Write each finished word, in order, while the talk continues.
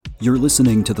You're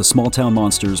listening to the Small Town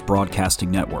Monsters Broadcasting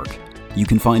Network. You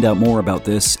can find out more about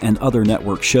this and other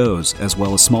network shows, as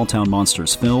well as Small Town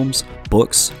Monsters films,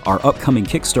 books, our upcoming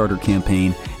Kickstarter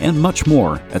campaign, and much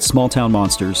more at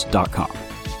smalltownmonsters.com.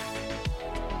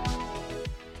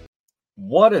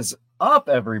 What is up,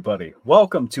 everybody?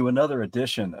 Welcome to another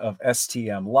edition of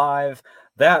STM Live.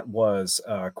 That was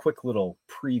a quick little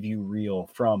preview reel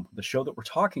from the show that we're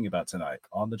talking about tonight,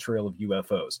 On the Trail of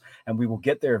UFOs. And we will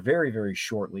get there very, very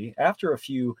shortly after a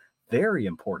few very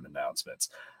important announcements.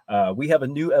 We have a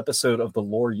new episode of The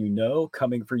Lore You Know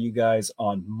coming for you guys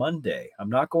on Monday. I'm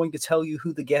not going to tell you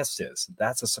who the guest is.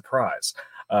 That's a surprise.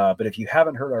 But if you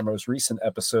haven't heard our most recent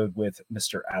episode with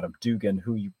Mr. Adam Duggan,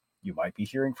 who you might be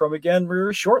hearing from again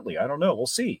very shortly. I don't know. We'll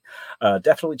see.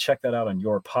 Definitely check that out on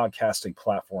your podcasting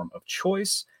platform of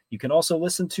choice. You can also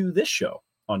listen to this show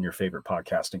on your favorite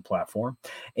podcasting platform.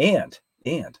 And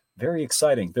very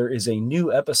exciting, there is a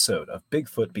new episode of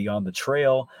Bigfoot Beyond the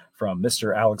Trail from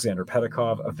Mr. Alexander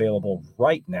Pedikov available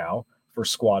right now for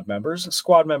squad members.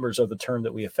 Squad members are the term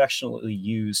that we affectionately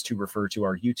use to refer to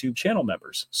our YouTube channel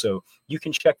members. So you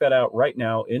can check that out right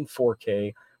now in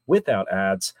 4K without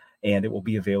ads, and it will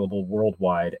be available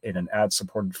worldwide in an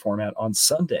ad-supported format on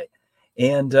Sunday.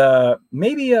 And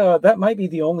maybe that might be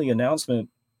the only announcement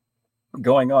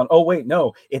going on. Oh, wait,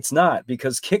 no, it's not,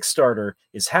 because Kickstarter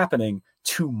is happening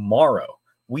tomorrow.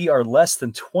 We are less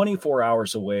than 24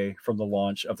 hours away from the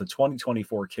launch of the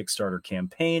 2024 Kickstarter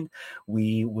campaign.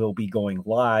 We will be going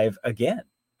live again,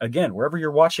 wherever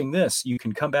you're watching this, you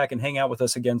can come back and hang out with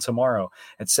us again tomorrow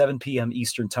at 7 p.m.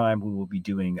 Eastern Time. We will be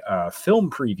doing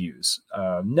film previews,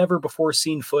 never before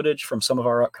seen footage from some of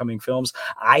our upcoming films.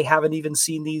 I haven't even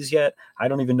seen these yet. I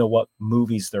don't even know what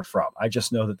movies they're from. I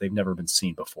just know that they've never been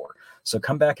seen before. So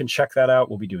come back and check that out.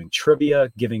 We'll be doing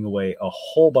trivia, giving away a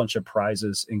whole bunch of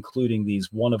prizes, including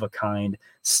these one-of-a-kind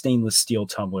stainless steel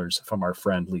tumblers from our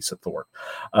friend Lisa Thorpe.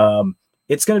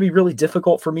 It's going to be really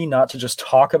difficult for me not to just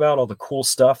talk about all the cool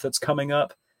stuff that's coming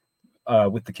up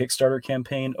with the Kickstarter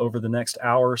campaign over the next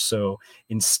hour. So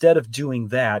instead of doing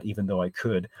that, even though I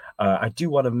could, I do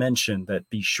want to mention that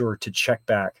be sure to check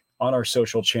back on our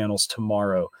social channels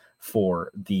tomorrow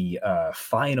for the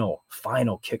final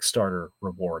Kickstarter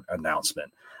reward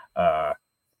announcement.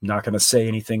 Not going to say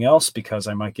anything else because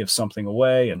I might give something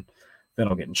away and then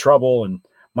I'll get in trouble, and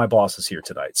my boss is here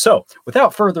tonight. So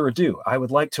without further ado, I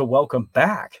would like to welcome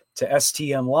back to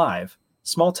STM Live,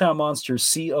 Small Town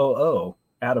Monsters COO,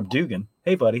 Adam Duggan.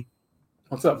 Hey, buddy.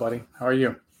 What's up, buddy? How are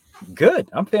you? Good.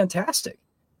 I'm fantastic.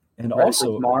 And Ready also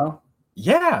for tomorrow?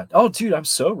 Yeah. Oh, dude, I'm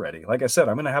so ready. Like I said,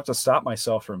 I'm going to have to stop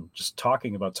myself from just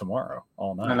talking about tomorrow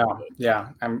all night. I know. Yeah.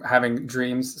 I'm having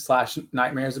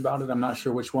dreams/nightmares about it. I'm not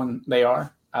sure which one they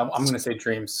are. I'm going to say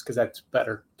dreams because that's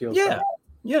better. Feels better.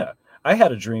 Yeah. I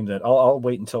had a dream that I'll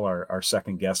wait until our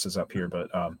second guest is up here, but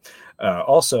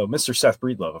also Mr. Seth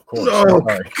Breedlove, of course. Oh.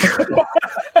 Sorry.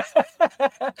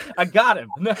 I got him.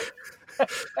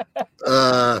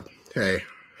 Hey.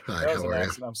 Hi, how are you?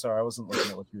 I'm sorry, I wasn't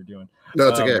looking at what you were doing. No,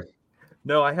 it's okay.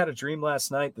 No, I had a dream last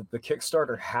night that the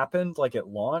Kickstarter happened, like it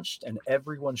launched and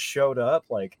everyone showed up,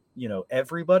 like,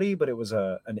 everybody, but it was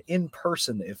an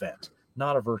in-person event,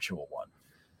 not a virtual one.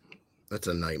 That's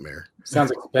a nightmare.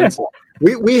 Sounds expensive.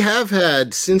 We have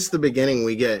had, since the beginning,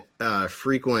 we get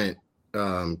frequent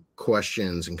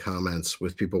questions and comments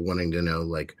with people wanting to know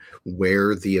like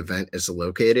where the event is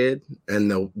located, and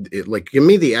they'll give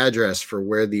me the address for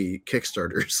where the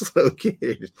Kickstarter is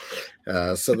located.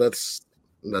 So that's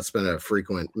been a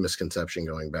frequent misconception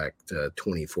going back to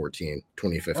 2014,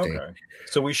 2015. Okay.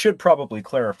 So we should probably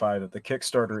clarify that the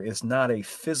Kickstarter is not a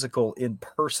physical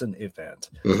in-person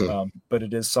event, but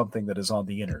it is something that is on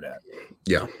the internet.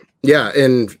 Yeah.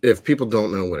 And if people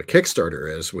don't know what a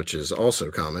Kickstarter is, which is also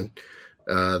common,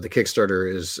 the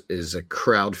Kickstarter is a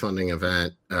crowdfunding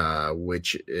event,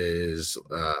 which is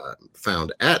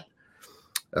found at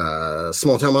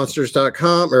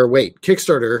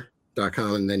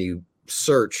Kickstarter.com, and then you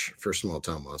search for Small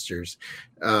Town Monsters.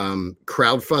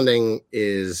 Crowdfunding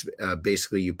is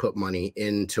basically you put money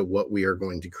into what we are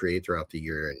going to create throughout the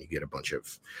year, and you get a bunch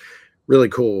of really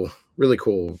cool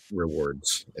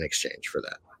rewards in exchange for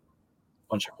that.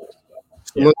 Bunch of cool stuff.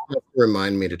 Someone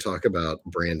remind me to talk about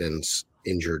Brandon's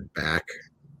injured back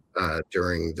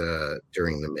during the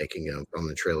making of On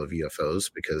the Trail of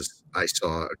UFOs, because I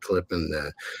saw a clip in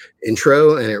the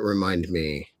intro and it reminded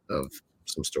me of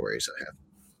some stories I have.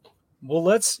 Well,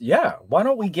 why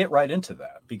don't we get right into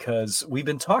that? Because we've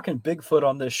been talking Bigfoot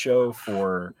on this show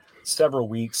for several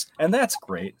weeks, and that's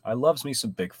great. I loves me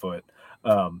some Bigfoot,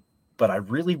 but I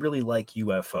really, really like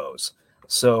UFOs.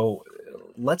 So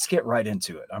let's get right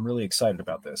into it. I'm really excited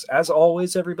about this. As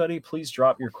always, everybody, please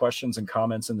drop your questions and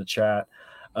comments in the chat.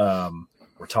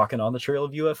 We're talking on the trail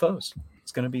of UFOs.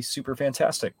 It's going to be super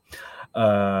fantastic.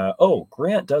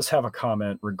 Grant does have a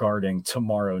comment regarding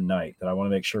tomorrow night that I want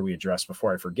to make sure we address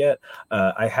before I forget.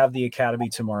 I have the Academy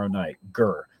tomorrow night.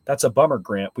 Grr. That's a bummer,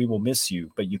 Grant. We will miss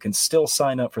you, but you can still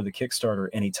sign up for the Kickstarter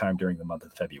anytime during the month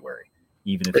of February,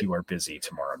 even if you are busy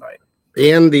tomorrow night.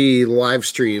 And the live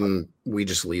stream, we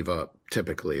just leave up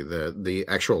typically. The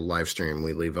actual live stream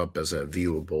we leave up as a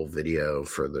viewable video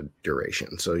for the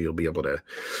duration. So you'll be able to,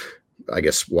 I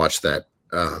guess, watch that.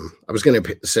 I was going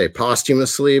to say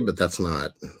posthumously, but that's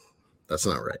not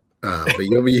right. But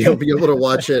you'll be able to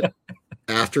watch it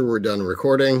after we're done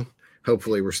recording.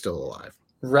 Hopefully we're still alive.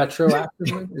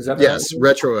 Retroactively? Is that yes,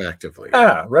 retroactively.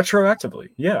 Retroactively.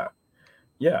 Yeah.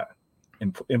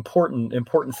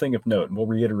 Important thing of note, and we'll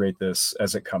reiterate this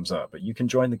as it comes up, but you can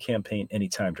join the campaign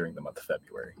anytime during the month of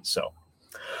February. So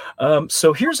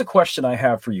here's a question I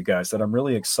have for you guys that I'm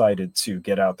really excited to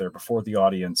get out there before the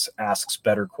audience asks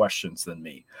better questions than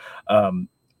me.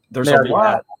 There's a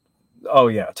lot. Oh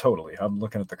yeah, totally. I'm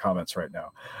looking at the comments right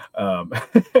now.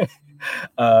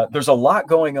 There's a lot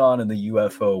going on in the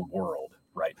UFO world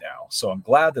right now. So I'm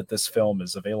glad that this film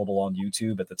is available on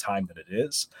YouTube at the time that it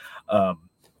is.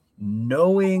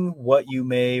 Knowing what you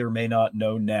may or may not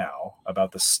know now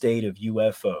about the state of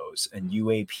UFOs and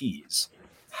UAPs,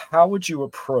 how would you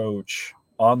approach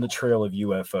On the Trail of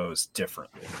UFOs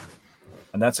differently?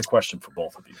 And that's a question for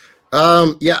both of you.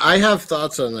 Yeah, I have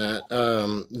thoughts on that.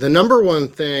 The number one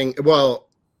thing, well,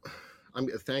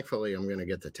 thankfully I'm going to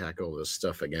get to tackle this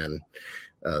stuff again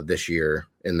this year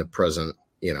in the present,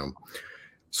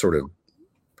 sort of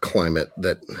climate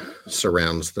that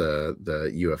surrounds the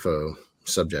UFO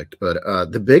subject. But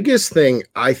the biggest thing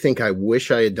I think I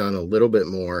wish I had done a little bit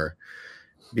more,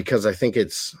 because I think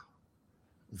it's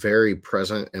very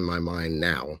present in my mind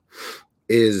now,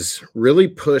 is really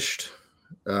pushed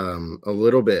a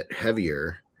little bit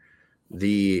heavier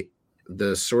the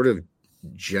sort of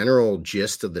general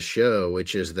gist of the show,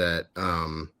 which is that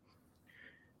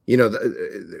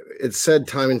it's said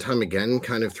time and time again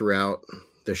kind of throughout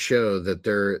the show that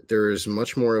there is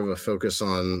much more of a focus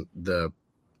on the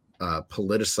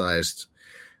politicized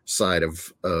side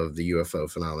of the UFO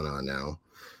phenomenon now,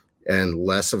 and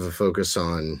less of a focus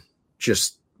on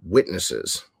just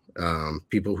witnesses,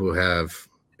 people who have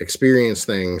experienced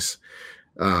things.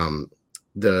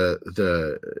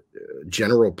 The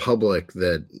general public,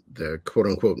 that the quote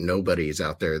unquote nobodies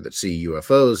out there that see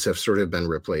UFOs, have sort of been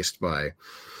replaced by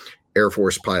Air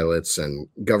Force pilots and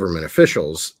government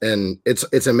officials. And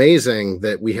it's amazing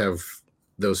that we have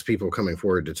those people coming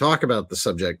forward to talk about the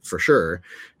subject, for sure.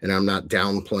 And I'm not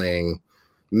downplaying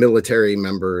military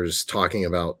members talking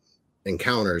about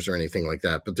encounters or anything like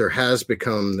that, but there has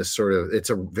become this sort of, there's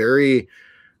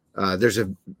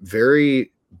a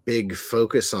very big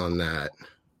focus on that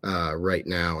right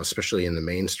now, especially in the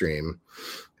mainstream.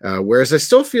 Whereas I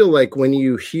still feel like when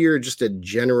you hear just a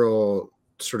general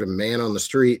sort of man on the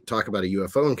street talk about a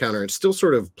UFO encounter, it's still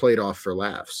sort of played off for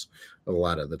laughs a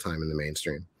lot of the time in the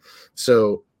mainstream.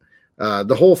 So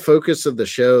the whole focus of the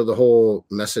show, the whole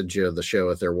message of the show,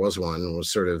 if there was one,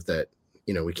 was sort of that,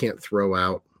 we can't throw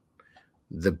out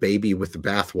the baby with the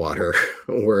bathwater,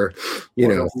 or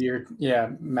weird,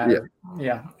 matter.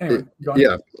 Anyway,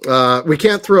 we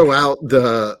can't throw out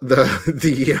the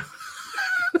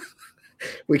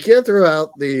we can't throw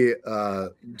out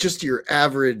the just your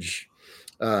average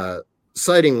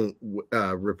sighting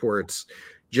reports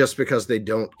just because they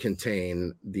don't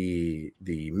contain the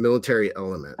military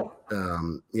element.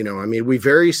 We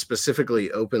very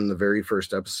specifically opened the very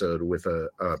first episode with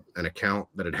an account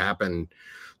that had happened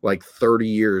like 30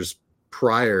 years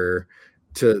prior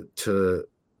to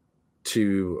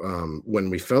when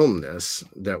we filmed this.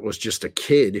 That was just a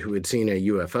kid who had seen a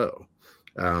UFO.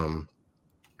 And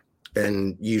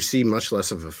you see much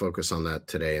less of a focus on that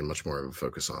today, and much more of a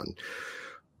focus on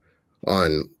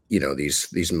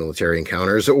these military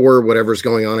encounters, or whatever's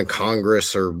going on in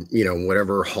Congress, or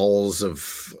whatever halls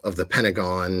of the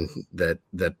Pentagon that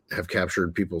have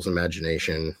captured people's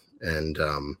imagination. And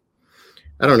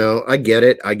I don't know. I get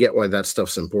it. I get why that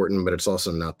stuff's important, but it's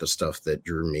also not the stuff that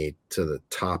drew me to the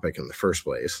topic in the first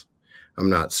place. I'm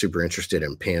not super interested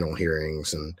in panel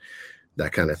hearings and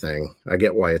that kind of thing. I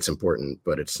get why it's important,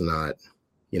 but it's not,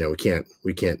 we can't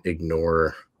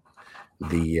ignore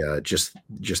the just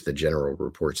the general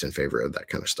reports in favor of that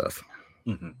kind of stuff.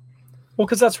 Mm-hmm. Well,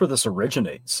 because that's where this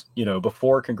originates.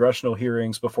 Before congressional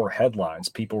hearings, before headlines,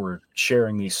 people were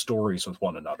sharing these stories with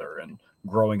one another and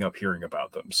growing up hearing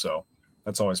about them. So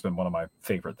That's always been one of my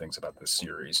favorite things about this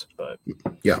series. But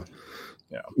yeah.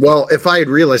 Well, if I had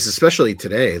realized, especially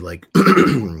today, like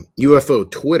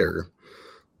UFO Twitter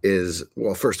is,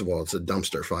 well, first of all, it's a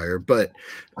dumpster fire, but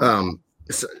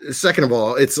second of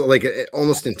all, it's like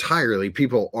almost entirely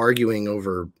people arguing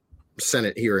over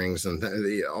Senate hearings and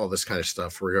all this kind of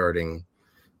stuff regarding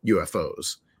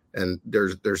UFOs. And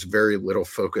there's very little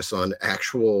focus on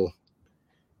actual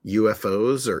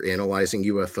UFOs or analyzing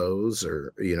UFOs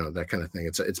or, that kind of thing.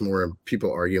 It's more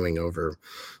people arguing over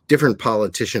different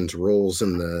politicians' roles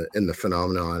in the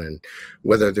phenomenon and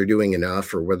whether they're doing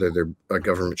enough or whether they're a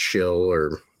government shill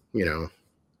or,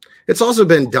 it's also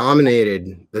been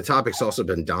dominated. The topic's also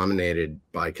been dominated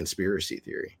by conspiracy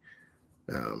theory,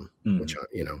 which,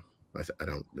 I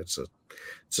don't, it's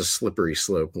a slippery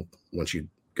slope once you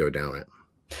go down it.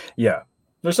 Yeah.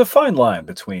 There's a fine line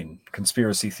between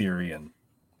conspiracy theory and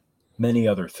many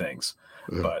other things,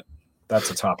 but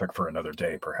that's a topic for another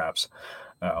day, perhaps.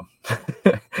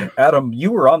 Adam,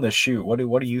 you were on this shoot. What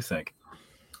do you think?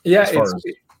 Yeah,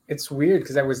 it's weird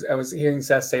because I was hearing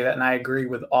Seth say that, and I agree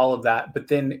with all of that. But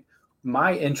then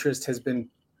my interest has been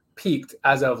piqued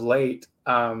as of late.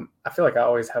 I feel like I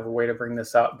always have a way to bring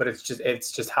this up, but it's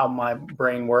just how my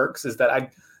brain works. Is that I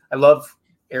love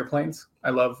airplanes.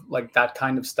 I love like that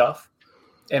kind of stuff.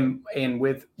 And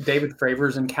with David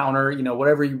Fravor's encounter,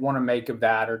 whatever you want to make of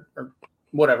that or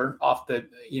whatever off the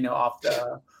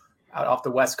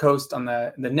West Coast on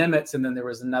the Nimitz. And then there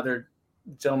was another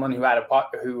gentleman who had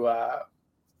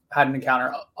an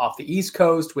encounter off the East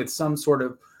Coast with some sort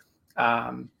of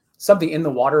something in the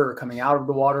water or coming out of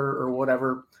the water or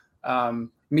whatever.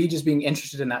 Me just being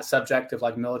interested in that subject of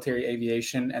like military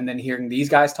aviation and then hearing these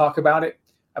guys talk about it.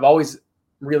 I've always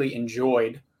really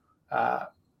enjoyed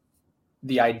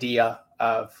the idea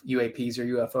of UAPs or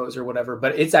UFOs or whatever,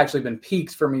 but it's actually been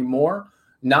piqued for me more,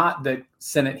 not the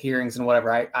Senate hearings and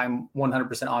whatever. I'm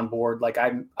 100% on board. Like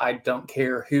I don't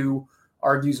care who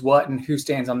argues what and who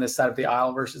stands on this side of the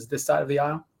aisle versus this side of the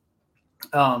aisle.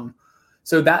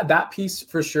 So that piece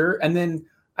for sure. And then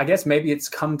I guess maybe it's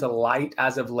come to light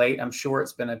as of late. I'm sure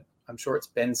it's been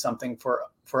something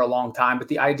for a long time, but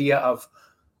the idea of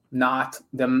not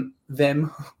them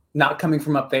not coming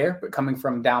from up there, but coming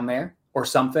from down there or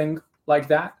something like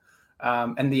that.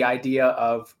 And the idea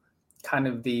of kind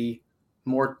of the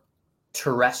more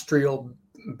terrestrial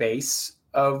base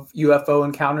of UFO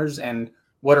encounters and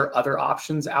what are other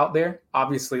options out there.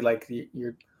 Obviously, like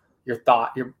your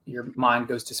mind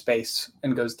goes to space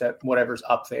and goes to whatever's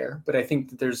up there. But I think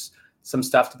that there's some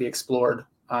stuff to be explored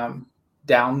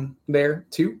down there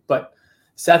too. But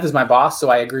Seth is my boss, so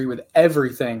I agree with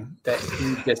everything that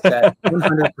he just said,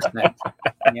 100%.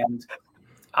 And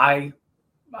I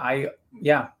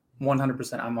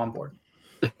 100%, I'm on board.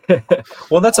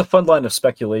 Well, that's a fun line of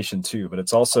speculation too, but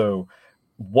it's also,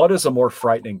 what is a more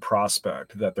frightening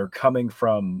prospect, that they're coming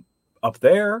from up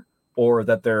there or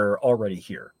that they're already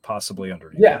here, possibly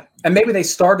underneath? Yeah, and maybe they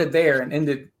started there and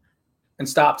ended and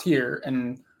stopped here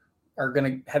and are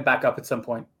going to head back up at some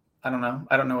point. I don't know.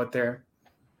 I don't know what their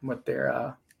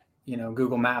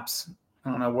Google Maps.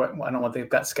 I don't know what they've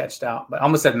got sketched out. But I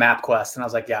almost said MapQuest, and I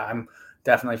was like, yeah, I'm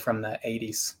definitely from the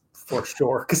 80s for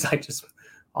sure, because I just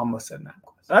almost said MapQuest.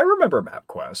 I remember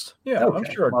MapQuest. Yeah, okay. I'm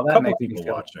sure a couple of people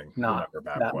watching remember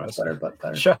MapQuest.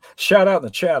 Better. Shout out in the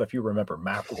chat if you remember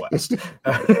MapQuest.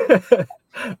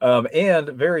 And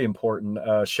very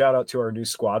important, shout out to our new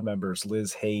squad members,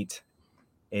 Liz Haight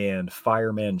and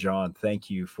Fireman John. Thank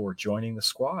you for joining the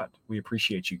squad. We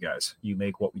appreciate you guys. You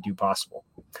make what we do possible.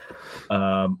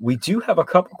 We do have a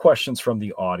couple questions from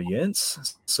the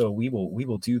audience, so we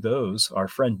will do those. Our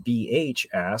friend BH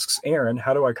asks, Aaron,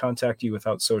 how do I contact you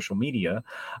without social media?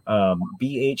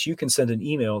 BH, you can send an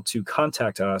email to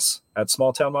contact us at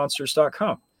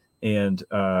smalltownmonsters.com, and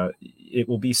it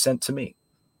will be sent to me.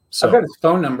 So, I've got his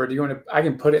phone number. Do you want to? I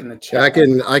can put it in the chat. I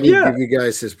can give you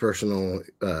guys his personal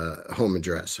home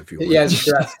address if you want. Yeah, his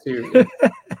address too.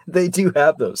 They do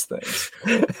have those things.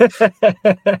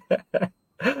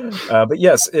 But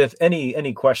yes, if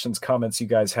any questions, comments you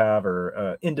guys have,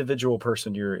 or individual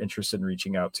person you're interested in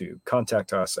reaching out to,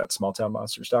 contact us at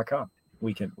smalltownmonsters.com.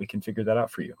 We can figure that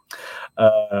out for you.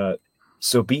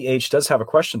 So BH does have a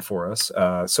question for us.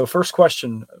 So first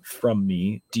question from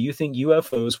me, do you think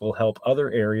UFOs will help other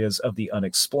areas of the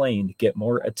unexplained get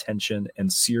more attention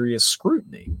and serious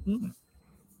scrutiny?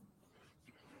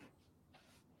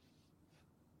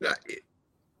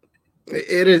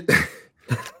 It is.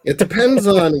 It depends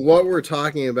on what we're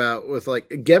talking about with,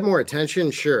 like, get more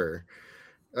attention. Sure.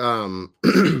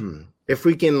 If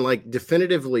we can, like,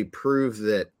 definitively prove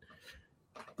that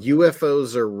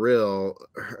UFOs are real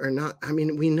or not. I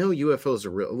mean, we know UFOs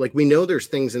are real. Like, we know there's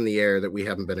things in the air that we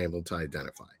haven't been able to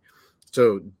identify.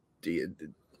 So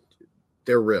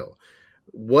they're real.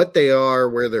 What they are,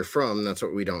 where they're from, that's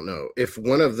what we don't know. If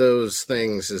one of those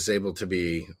things is able to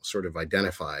be sort of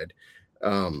identified,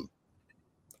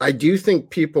 I do think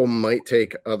people might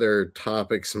take other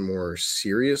topics more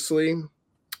seriously,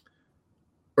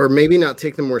 or maybe not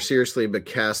take them more seriously, but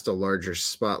cast a larger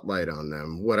spotlight on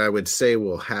them. What I would say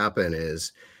will happen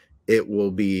is it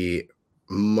will be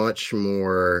much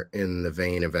more in the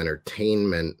vein of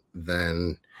entertainment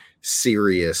than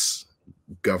serious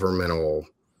governmental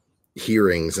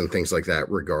hearings and things like that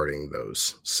regarding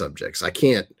those subjects.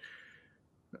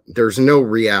 There's no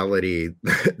reality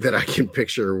that I can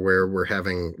picture where we're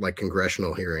having like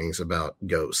congressional hearings about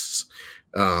ghosts.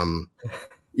 But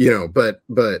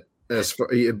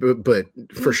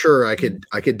for sure I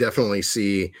could definitely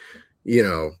see,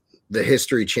 the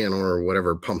History Channel or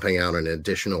whatever pumping out an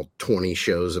additional 20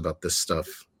 shows about this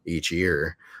stuff each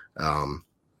year. And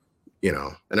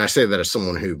I say that as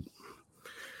someone who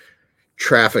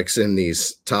traffics in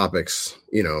these topics,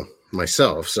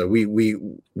 myself. So we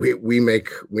make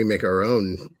our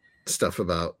own stuff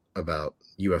about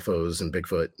UFOs and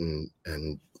Bigfoot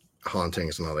and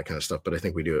hauntings and all that kind of stuff. But I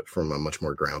think we do it from a much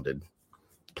more grounded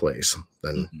place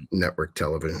than network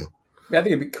television. Yeah, I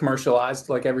think it'd be commercialized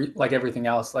like everything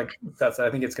else. Like I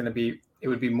think it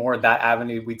would be more that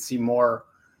avenue. We'd see more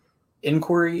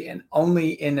inquiry, and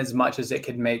only in as much as it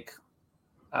could make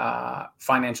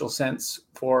financial sense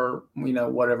for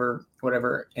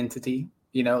whatever entity.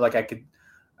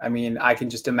 I can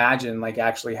just imagine like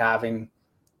actually having,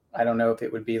 I don't know if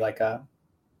it would be like a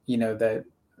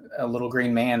little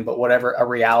green man, but whatever, a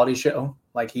reality show,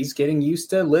 like he's getting used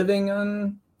to living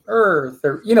on Earth,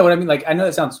 or what I mean? Like, I know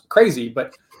that sounds crazy,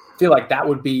 but I feel like that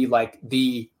would be like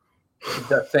the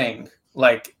thing.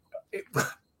 Like,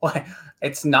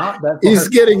 it's not that he's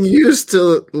getting used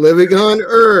to living on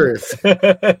Earth,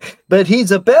 but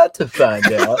he's about to find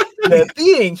out that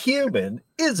being human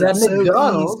isn't so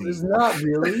McDonald's easy. is not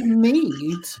really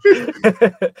meat.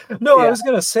 No, yeah. I was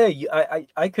going to say,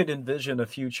 I could envision a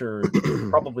future,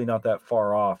 probably not that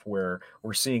far off, where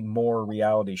we're seeing more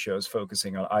reality shows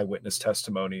focusing on eyewitness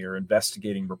testimony or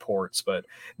investigating reports, but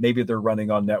maybe they're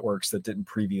running on networks that didn't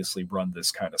previously run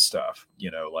this kind of stuff.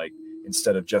 Like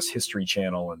instead of just History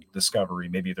Channel and Discovery,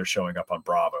 maybe they're showing up on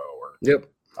Bravo or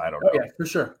I don't know. Yeah, for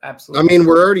sure. Absolutely. I mean,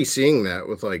 we're already seeing that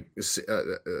with like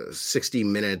 60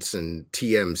 Minutes and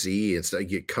TMZ and stuff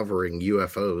covering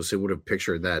UFOs. Who would have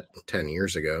pictured that 10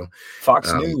 years ago?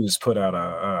 Fox News put out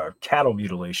a cattle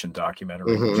mutilation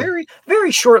documentary very,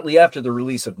 very shortly after the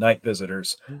release of Night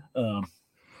Visitors. I've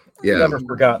never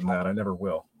forgotten that. I never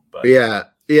will. But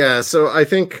yeah. So I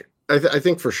think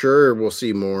for sure we'll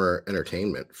see more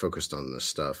entertainment focused on this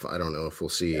stuff. I don't know if we'll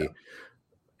see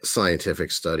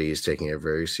scientific studies taking it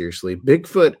very seriously.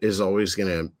 Bigfoot is always going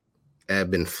to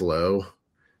ebb and flow.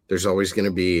 There's always going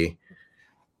to be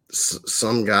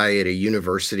some guy at a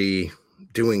university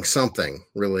doing something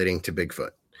relating to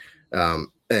Bigfoot.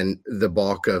 And the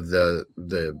bulk of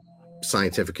the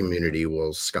scientific community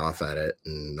will scoff at it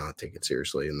and not take it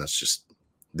seriously. And that's just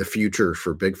the future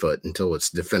for Bigfoot until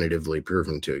it's definitively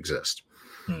proven to exist.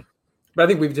 But I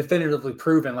think we've definitively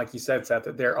proven, like you said, Seth,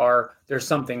 that there's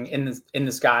something in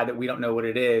the sky that we don't know what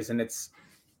it is, and it's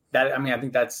that. I mean, I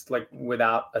think that's like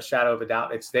without a shadow of a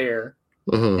doubt, it's there,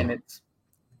 and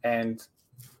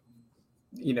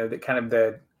the kind of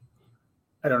the,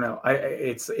 I don't know,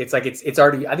 it's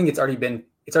already. I think it's already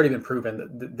been proven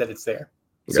that it's there.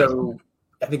 Yeah. So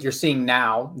I think you're seeing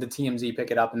now the TMZ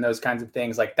pick it up and those kinds of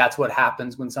things. Like that's what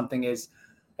happens when something is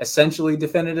essentially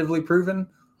definitively proven.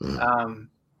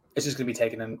 It's just going to be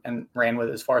taken and ran with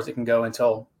as far as it can go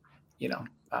until,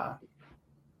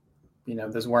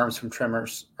 those worms from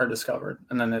Tremors are discovered.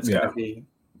 And then it's going to be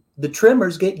the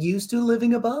Tremors get used to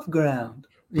living above ground.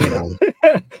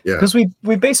 Because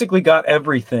we basically got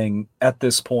everything at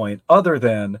this point other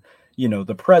than,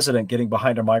 the president getting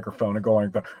behind a microphone and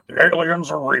going, the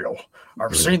aliens are real.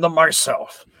 I've seen them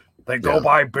myself. They go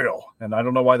by Bill. And I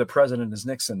don't know why the president is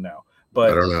Nixon now.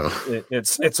 But I don't know.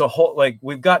 It's a whole, like,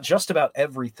 we've got just about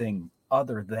everything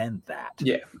other than that.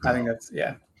 Yeah, I think that's,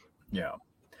 yeah. Well,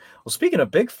 speaking of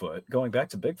Bigfoot, going back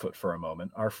to Bigfoot for a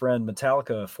moment, our friend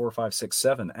Metallica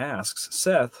 4567 asks,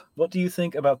 Seth, what do you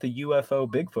think about the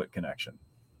UFO Bigfoot connection?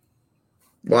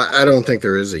 Well, I don't think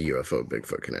there is a UFO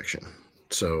Bigfoot connection.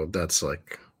 So that's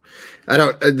like,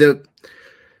 I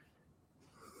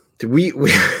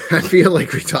feel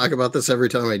like we talk about this every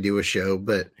time I do a show,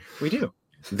 but we do.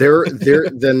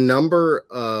 The number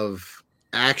of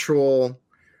actual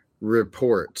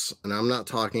reports, and I'm not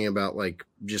talking about like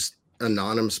just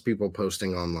anonymous people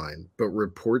posting online, but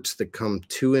reports that come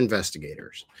to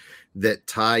investigators that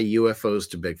tie UFOs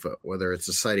to Bigfoot, whether it's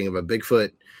a sighting of a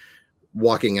Bigfoot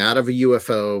walking out of a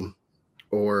UFO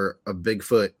or a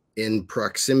Bigfoot in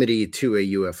proximity to a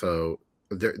UFO,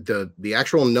 the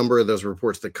actual number of those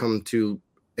reports that come to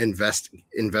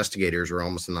investigators are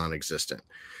almost non-existent.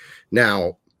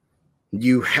 Now,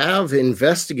 you have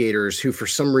investigators who, for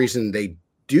some reason, they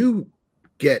do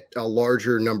get a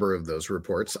larger number of those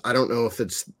reports. I don't know if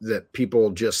it's that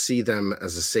people just see them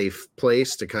as a safe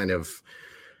place to kind of,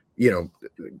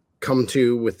 come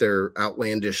to with their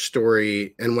outlandish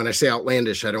story. And when I say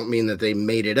outlandish, I don't mean that they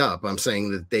made it up. I'm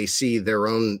saying that they see their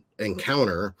own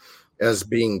encounter as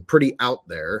being pretty out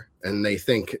there, and they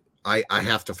think I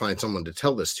have to find someone to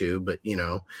tell this to, but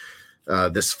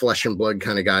this flesh and blood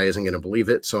kind of guy isn't going to believe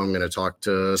it. So I'm going to talk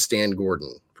to Stan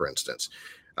Gordon, for instance.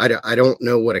 I don't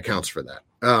know what accounts for that.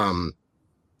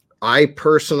 I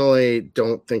personally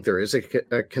don't think there is a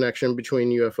connection between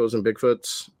UFOs and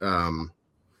Bigfoots,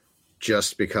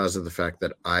 just because of the fact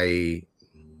that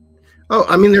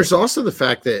there's also the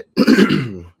fact that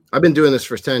I've been doing this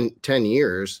for 10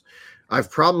 years. I've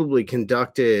probably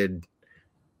conducted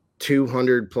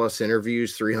 200 plus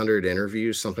interviews, 300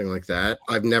 interviews, something like that.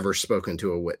 I've never spoken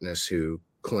to a witness who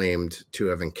claimed to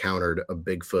have encountered a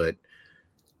Bigfoot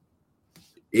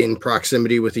in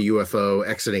proximity with a UFO,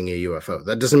 exiting a UFO.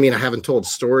 That doesn't mean I haven't told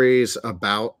stories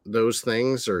about those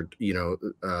things or,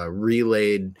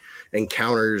 relayed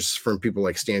encounters from people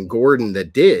like Stan Gordon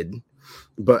that did.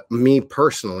 But me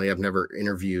personally, I've never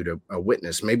interviewed a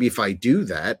witness. Maybe if I do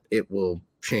that, it will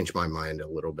change my mind a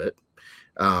little bit.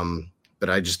 But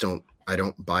I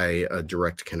don't buy a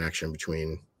direct connection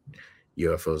between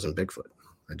UFOs and Bigfoot.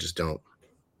 I just don't.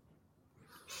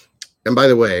 And by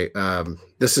the way,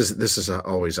 this is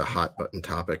always a hot button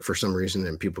topic for some reason,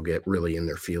 and people get really in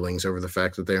their feelings over the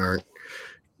fact that they aren't,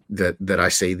 that I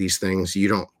say these things. You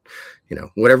don't,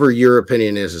 whatever your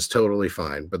opinion is totally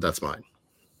fine, but that's mine.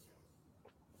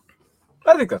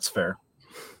 I think that's fair.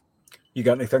 You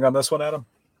got anything on this one, Adam?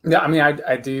 Yeah, I mean,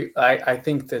 I do. I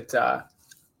think that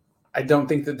I don't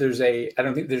think there's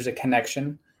a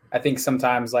connection. I think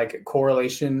sometimes like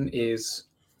correlation is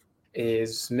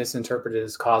misinterpreted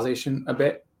as causation a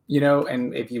bit,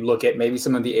 and if you look at maybe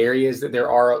some of the areas that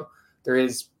there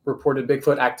is reported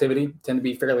Bigfoot activity tend to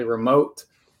be fairly remote,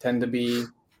 tend to be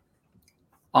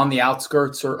on the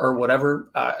outskirts or whatever.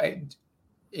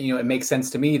 It makes sense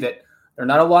to me that there are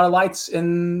not a lot of lights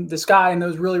in the sky in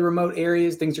those really remote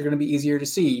areas. Things are going to be easier to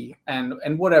see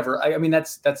and whatever. I mean,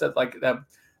 that's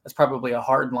probably a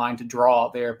hard line to draw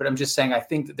there, but I'm just saying, I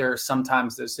think that there are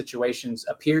sometimes those situations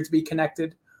appear to be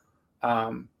connected,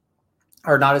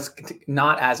 are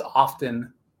not as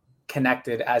often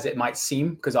connected as it might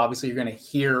seem, because obviously you're going to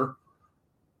hear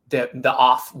the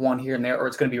off one here and there, or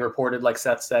it's going to be reported, like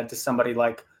Seth said, to somebody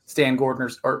like Stan Gordon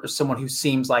or someone who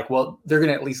seems like, well, they're going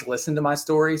to at least listen to my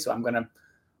story, so I'm going to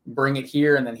bring it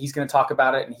here, and then he's going to talk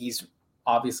about it, and he's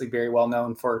obviously very well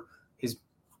known for his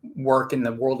work in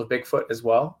the world of Bigfoot as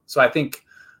well. So I think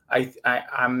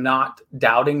I'm not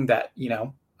doubting that,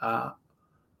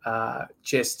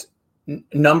 just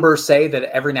numbers say that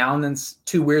every now and then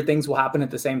two weird things will happen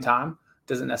at the same time.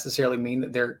 Doesn't necessarily mean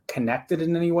that they're connected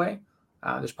in any way.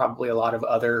 There's probably a lot of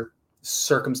other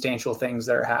circumstantial things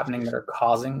that are happening that are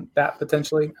causing that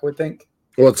potentially, I would think.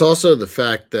 Well, it's also the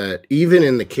fact that even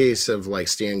in the case of like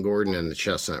Stan Gordon and the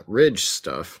Chestnut Ridge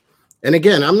stuff, and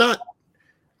again, I want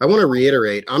to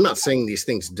reiterate, I'm not saying these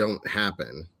things don't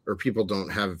happen or people don't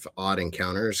have odd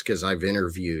encounters, because I've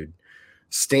interviewed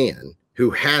Stan, who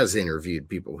has interviewed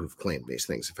people who've claimed these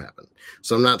things have happened.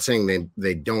 So I'm not saying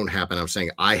they don't happen. I'm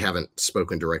saying I haven't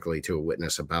spoken directly to a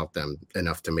witness about them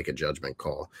enough to make a judgment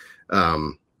call,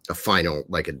 a final,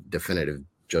 like a definitive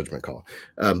judgment call.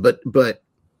 But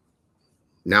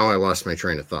now I lost my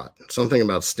train of thought. Something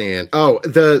about Stan. Oh,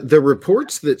 the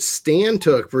reports that Stan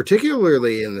took,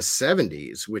 particularly in the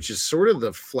 70s, which is sort of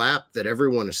the flap that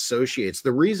everyone associates.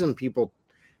 The reason people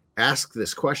ask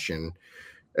this question,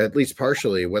 at least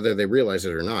partially, whether they realize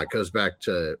it or not, goes back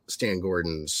to Stan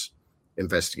Gordon's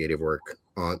investigative work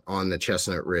on the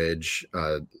Chestnut Ridge,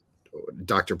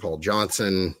 Dr. Paul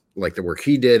Johnson, like the work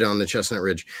he did on the Chestnut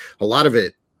Ridge. A lot of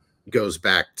it goes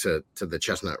back to the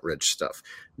Chestnut Ridge stuff.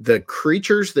 The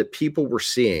creatures that people were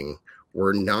seeing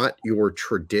were not your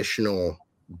traditional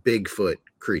Bigfoot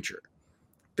creature.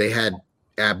 They had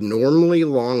abnormally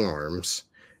long arms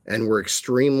and were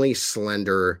extremely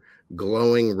slender,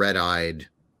 glowing, red-eyed,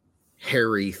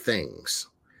 hairy things.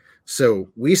 So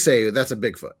we say that's a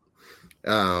Bigfoot.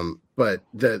 But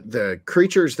the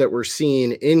creatures that were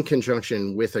seen in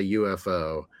conjunction with a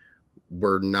UFO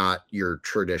were not your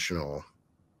traditional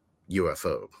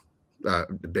UFO,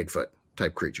 Bigfoot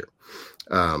type creature.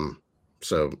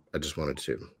 So I just wanted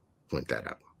to point that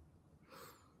out.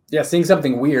 Yeah, seeing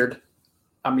something weird,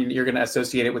 I mean, you're going to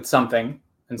associate it with something.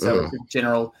 And so it's a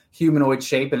general humanoid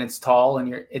shape, and it's tall,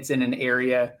 and it's in an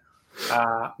area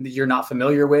that you're not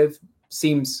familiar with.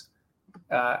 Seems,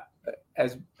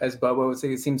 as Bobo would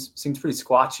say, it seems pretty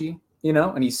squatchy, you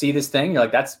know. And you see this thing, you're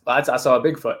like, that's I saw a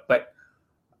Bigfoot. But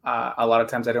a lot of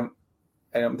times, I don't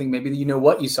think maybe you know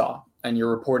what you saw, and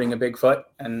you're reporting a Bigfoot,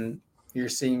 and you're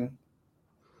seeing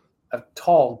a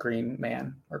tall green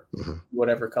man or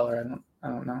whatever color. I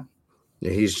don't know.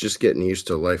 Yeah, he's just getting used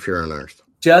to life here on Earth.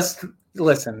 Just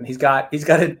listen, he's got a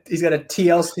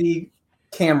TLC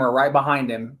camera right behind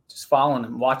him, just following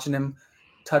him, watching him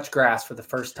touch grass for the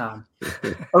first time.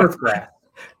 Earth grass.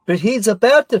 But he's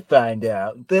about to find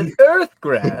out that Earth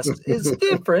grass is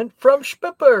different from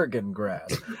Spitzbergen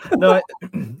grass. No,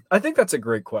 I think that's a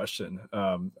great question,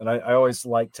 and I always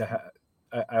like to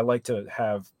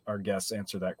have our guests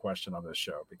answer that question on this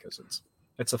show because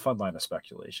it's a fun line of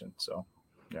speculation. So,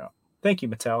 yeah, thank you,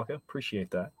 Metallica.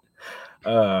 Appreciate that.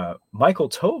 Michael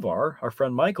Tovar, our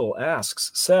friend Michael,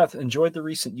 asks, Seth, enjoyed the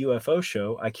recent UFO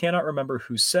show. I cannot remember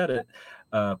who said it,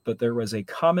 but there was a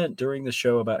comment during the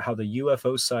show about how the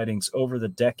UFO sightings over the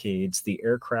decades, the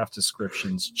aircraft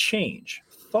descriptions change.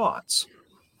 Thoughts?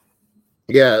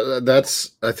 Yeah,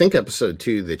 that's, I think, episode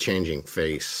 2, The Changing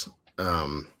Face,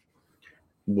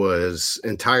 was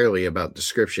entirely about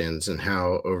descriptions and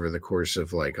how over the course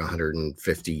of like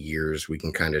 150 years we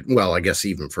can kind of, well, I guess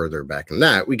even further back than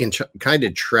that, we can kind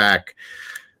of track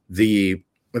the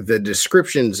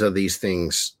descriptions of these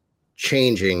things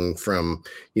changing from,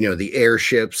 you know, the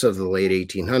airships of the late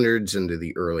 1800s into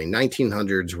the early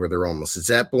 1900s where they're almost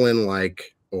Zeppelin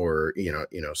like, or you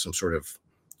know some sort of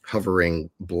hovering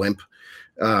blimp,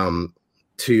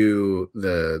 to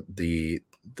the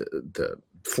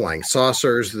flying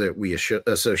saucers that we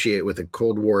associate with the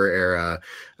Cold War era.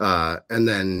 And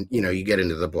then, you know, you get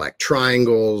into the black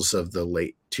triangles of the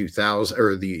late 2000s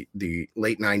or the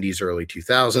late 90s, early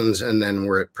 2000s. And then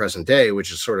we're at present day,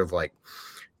 which is sort of like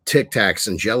Tic Tacs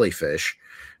and jellyfish.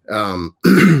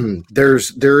 There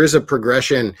is a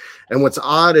progression. And what's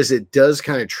odd is it does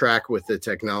kind of track with the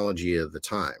technology of the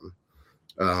time.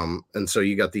 And so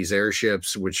you got these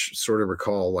airships, which sort of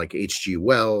recall like H.G.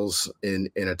 Wells in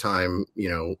a time, you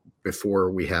know, before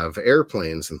we have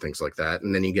airplanes and things like that.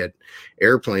 And then you get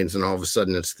airplanes and all of a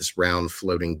sudden it's this round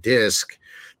floating disc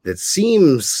that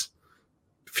seems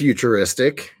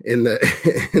futuristic in the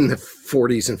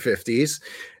 40s and 50s.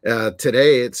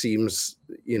 Today, it seems,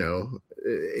 you know,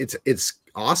 it's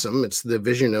awesome. It's the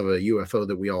vision of a UFO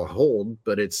that we all hold,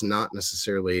 but it's not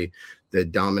necessarily the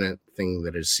dominant thing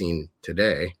that is seen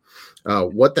today.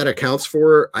 What that accounts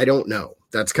for, I don't know.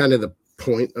 That's kind of the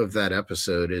point of that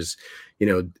episode is, you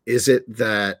know, is it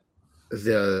that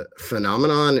the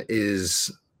phenomenon is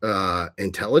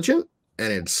intelligent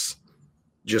and it's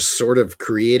just sort of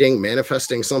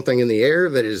manifesting something in the air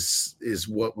that is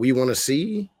what we want to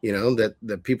see, you know,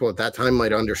 that people at that time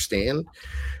might understand?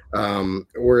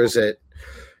 Or is it,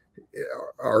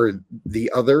 are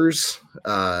the others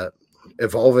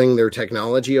evolving their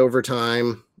technology over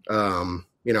time?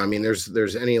 You know, I mean,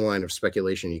 there's any line of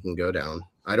speculation you can go down.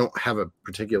 I don't have a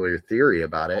particular theory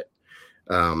about it.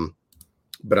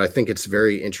 But I think it's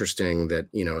very interesting that,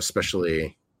 you know,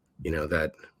 especially, you know,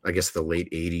 that I guess the late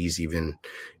 80s, even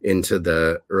into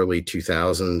the early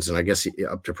 2000s, and I guess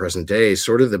up to present day,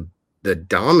 sort of the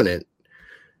dominant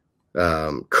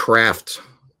craft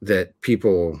that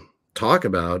people talk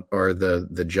about are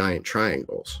the giant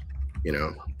triangles, you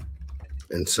know.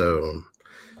 And so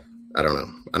I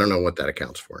don't know what that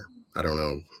accounts for. I don't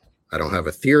know. I don't have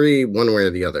a theory one way or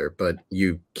the other, but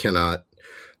you can't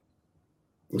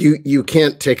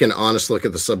take an honest look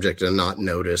at the subject and not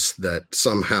notice that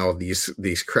somehow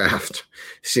these craft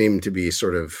seem to be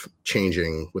sort of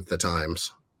changing with the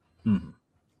times.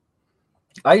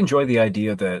 I enjoy the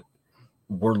idea that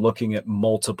we're looking at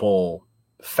multiple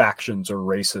factions or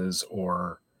races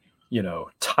or, you know,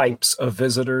 types of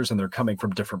visitors, and they're coming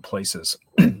from different places.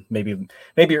 maybe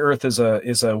Earth is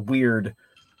a weird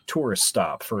tourist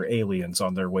stop for aliens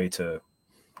on their way to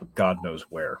God knows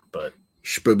where, but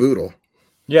Spaboodle.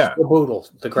 Yeah. Spaboodle.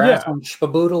 The grass on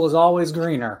Spaboodle is always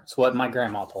greener. That's what my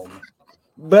grandma told me.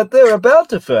 But they're about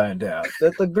to find out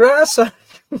that the grass.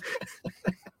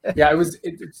 Yeah,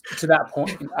 it's to that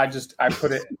point. I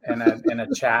put it in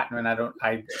a chat,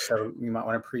 and so you might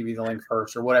want to preview the link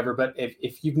first or whatever. But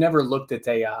if you've never looked at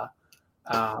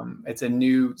It's a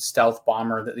new stealth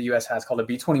bomber that the U.S. has called a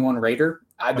B-21 Raider.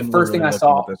 The I'm first thing I literally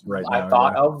saw, looking at this right I now,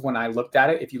 thought yeah. of when I looked at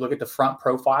it, if you look at the front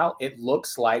profile, it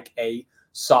looks like a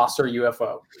saucer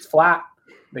UFO. It's flat.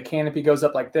 The canopy goes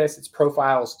up like this. Its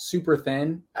profile is super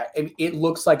thin. It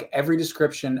looks like every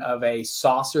description of a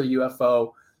saucer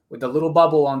UFO with a little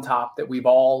bubble on top that we've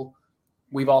all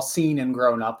seen and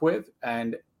grown up with.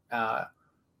 And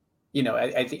you know,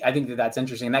 I think that that's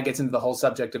interesting. And that gets into the whole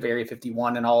subject of Area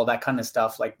 51 and all of that kind of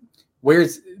stuff. Like,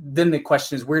 then the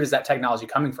question is, where does that technology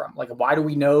coming from? Like, why do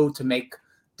we know to make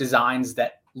designs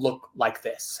that look like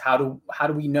this? How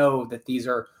do we know that these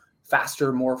are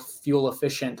faster, more fuel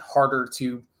efficient, harder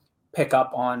to pick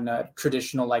up on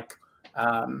traditional like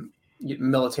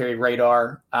military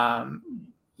radar,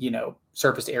 you know,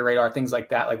 surface to air radar, things like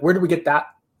that? Like, where do we get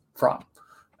that from?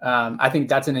 I think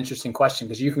that's an interesting question,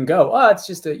 because you can go, oh, it's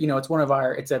just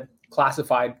it's a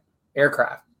classified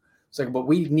aircraft. It's like, but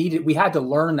we had to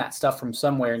learn that stuff from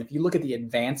somewhere. And if you look at the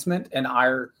advancement in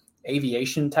our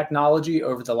aviation technology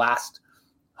over the last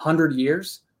 100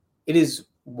 years, it is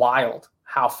wild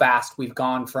how fast we've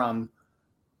gone from,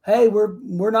 hey,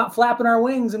 we're not flapping our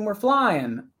wings and we're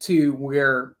flying, to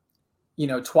we're, you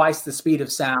know, twice the speed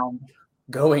of sound,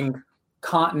 going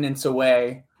continents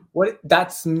away.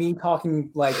 That's me talking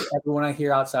like everyone I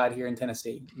hear outside here in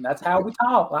Tennessee. And that's how we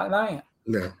talk, like I am.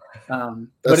 Yeah.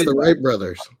 That's the Wright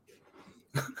brothers.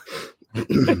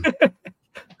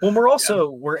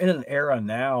 Well, we're in an era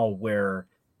now where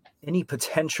any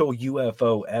potential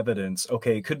UFO evidence,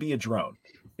 okay, it could be a drone,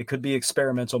 it could be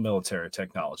experimental military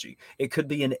technology, it could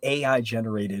be an AI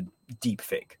generated deep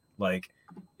fake. Like,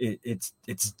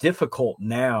 it's difficult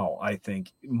now, I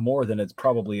think, more than it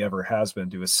probably ever has been,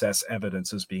 to assess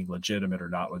evidence as being legitimate or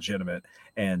not legitimate.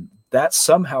 And that's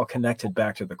somehow connected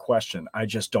back to the question. I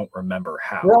just don't remember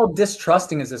how. We're all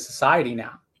distrusting as a society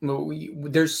now.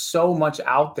 There's so much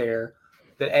out there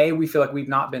that A, we feel like we've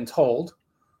not been told,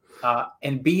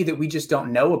 and B, that we just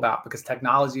don't know about, because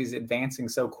technology is advancing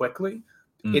so quickly.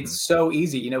 Mm-hmm. It's so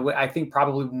easy. You know, I think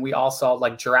probably when we all saw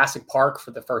like Jurassic Park for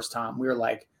the first time, we were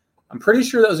like, I'm pretty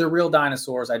sure those are real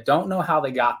dinosaurs. I don't know how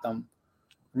they got them.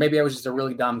 Maybe I was just a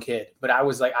really dumb kid, but I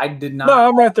was like, I did not. No,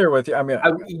 I'm right there with you. I mean,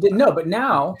 you didn't know, but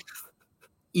now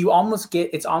you almost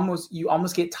get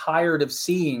tired of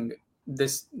seeing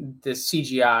this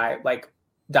CGI, like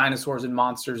dinosaurs and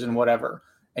monsters and whatever.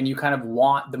 And you kind of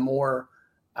want the more,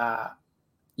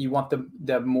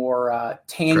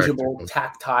 tangible, Correct.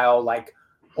 Tactile, like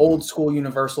old school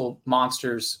Universal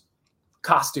monsters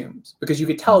costumes, because you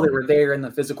could tell they were there in the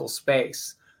physical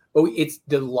space. But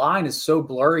the line is so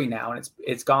blurry now, and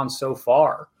it's gone so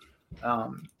far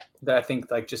that I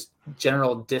think, like, just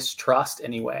general distrust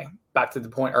anyway. Back to the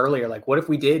point earlier, like, what if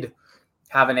we did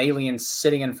have an alien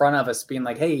sitting in front of us being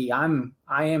like, hey, I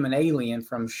am an alien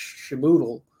from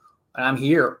Shaboodle and I'm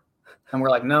here, and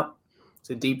we're like, nope, it's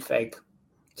a deep fake.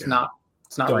 It's not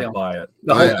don't real. buy it.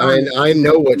 I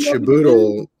know what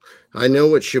Shaboodle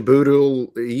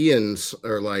Ians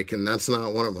are like, and that's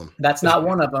not one of them. That's not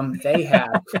one of them. They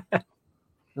have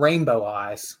rainbow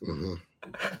eyes. Mm-hmm.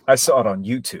 I saw it on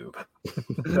YouTube.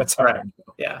 That's all right.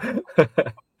 Yeah.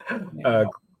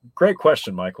 Great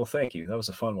question, Michael. Thank you. That was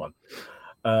a fun one.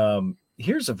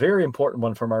 Here's a very important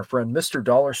one from our friend, Mr.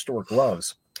 Dollar Store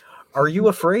Gloves. Are you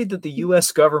afraid that the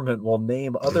U.S. government will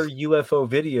name other UFO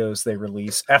videos they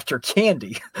release after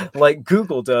candy, like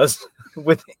Google does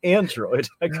with Android?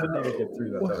 I couldn't even get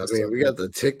through that. We got the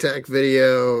Tic Tac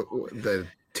video, the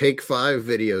Take 5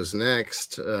 videos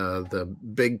next. The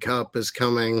Big Cup is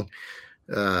coming.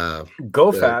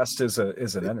 Fast is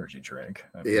an energy drink.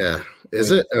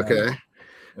 Is it? Okay.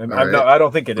 I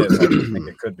don't think it is. I think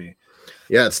it could be.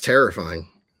 Yeah, it's terrifying.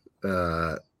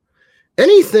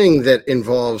 Anything that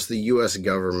involves the U.S.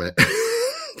 government,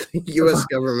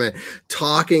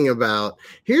 talking about,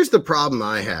 here's the problem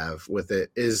I have with it,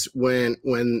 is when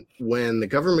the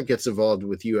government gets involved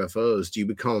with UFOs, do you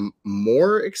become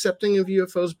more accepting of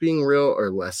UFOs being real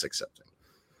or less accepting?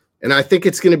 And I think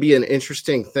it's going to be an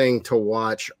interesting thing to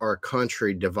watch our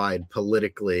country divide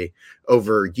politically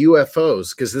over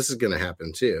UFOs, because this is going to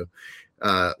happen too,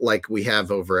 like we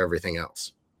have over everything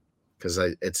else, because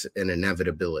it's an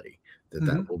inevitability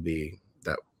that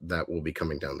will be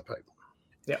coming down the pipe.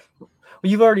 Yeah. Well,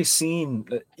 you've already seen,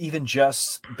 even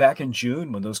just back in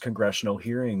June when those congressional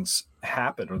hearings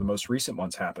happened, or the most recent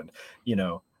ones happened,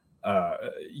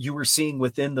 you were seeing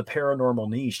within the paranormal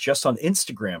niche, just on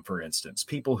Instagram, for instance,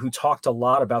 people who talked a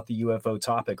lot about the UFO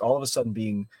topic, all of a sudden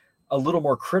being a little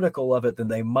more critical of it than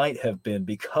they might have been,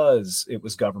 because it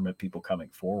was government people coming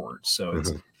forward. So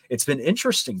it's been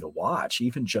interesting to watch,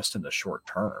 even just in the short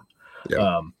term.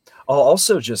 Yeah. I'll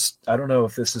also I don't know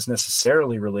if this is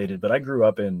necessarily related, but I grew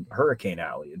up in Hurricane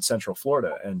Alley in Central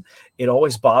Florida, and it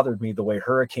always bothered me the way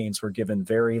hurricanes were given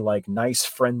very like nice,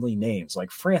 friendly names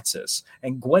like Francis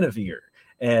and Guinevere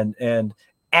and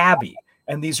Abby.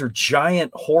 And these are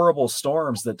giant, horrible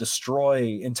storms that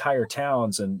destroy entire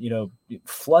towns and,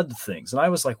 flood things. And I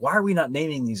was like, why are we not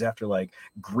naming these after like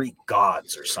Greek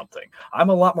gods or something? I'm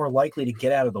a lot more likely to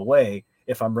get out of the way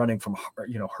if I'm running from,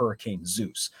 Hurricane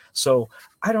Zeus. So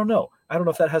I don't know. I don't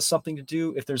know if that has something to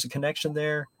do, if there's a connection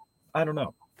there. I don't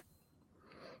know.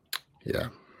 Yeah.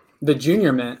 The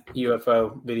Junior Mint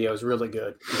UFO video is really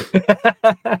good.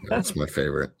 That's my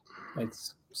favorite.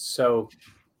 It's so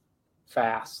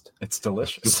fast. It's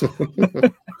delicious.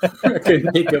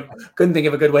 couldn't think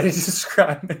of a good way to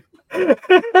describe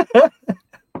it.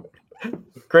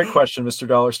 Great question, Mr.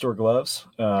 Dollar Store Gloves.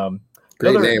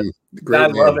 Great name. Great I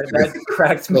name. love it. That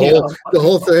cracked me up. The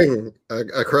whole thing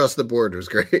across the board was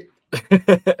great.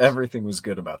 Everything was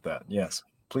good about that. Yes.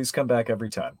 Please come back every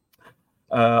time.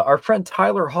 Our friend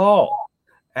Tyler Hall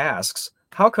asks,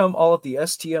 how come all of the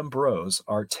STM bros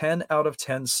are 10 out of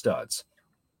 10 studs?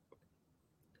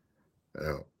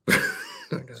 Oh.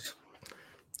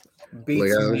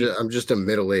 Beats I'm just a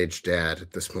middle-aged dad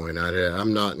at this point.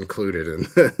 I'm not included in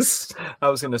this. I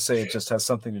was going to say it just has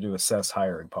something to do with Seth's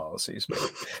hiring policies.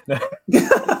 But...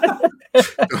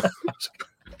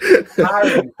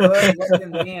 Hiring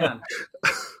good-looking man.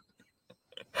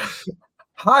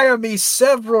 Hire me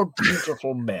several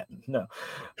beautiful men. No.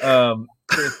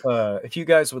 If you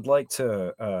guys would like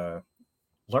to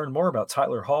learn more about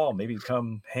Tyler Hall, maybe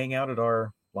come hang out at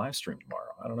our live stream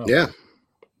tomorrow. I don't know. Yeah,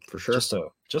 for sure.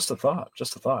 Just a thought.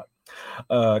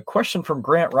 Question from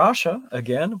Grant Rasha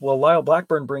again. Will Lyle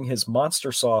Blackburn bring his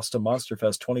monster sauce to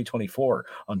Monsterfest 2024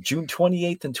 on June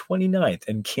 28th and 29th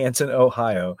in Canton,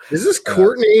 Ohio? Is this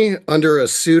Courtney under a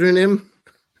pseudonym?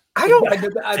 I don't think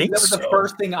that was the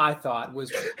first thing I thought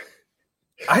was.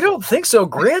 I don't think so.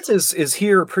 Grant is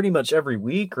here pretty much every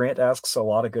week. Grant asks a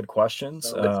lot of good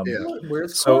questions.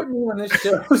 Where's Courtney when this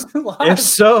show's live? If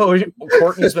so,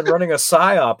 Courtney's been running a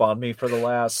psyop on me for the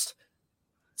last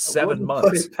 7 months.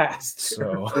 Put it past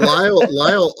so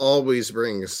Lyle always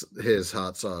brings his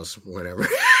hot sauce whenever.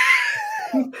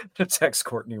 To text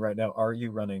Courtney right now, are you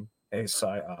running a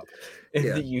psyop in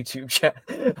the YouTube chat?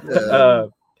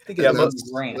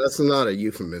 That's not a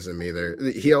euphemism either.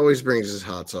 He always brings his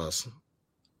hot sauce.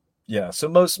 Yeah, so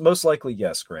most likely,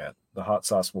 yes, Grant. The hot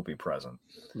sauce will be present,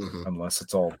 unless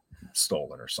it's all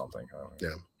stolen or something. Yeah.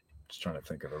 Just trying to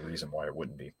think of a reason why it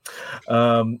wouldn't be.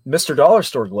 Mr. Dollar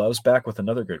Store Gloves back with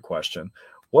another good question.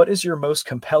 What is your most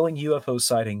compelling UFO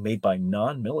sighting made by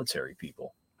non-military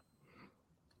people?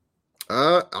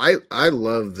 I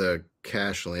love the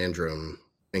Cash Landrum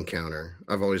encounter.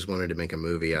 I've always wanted to make a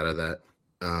movie out of that.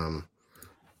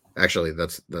 Actually,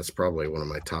 that's probably one of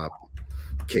my top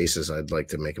cases I'd like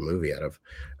to make a movie out of.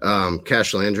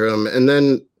 Cash Landrum, and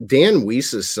then Dan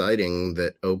Weiss's sighting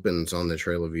that opens on the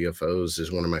Trail of UFOs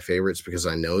is one of my favorites because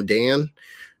I know Dan.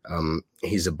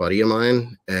 He's a buddy of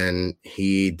mine, and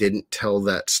he didn't tell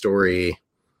that story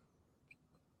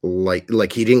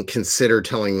like he didn't consider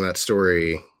telling that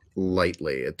story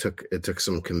lightly. It took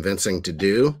some convincing to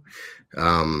do.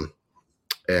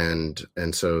 And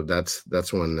so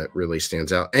that's one that really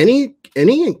stands out. Any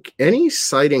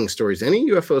sighting stories, any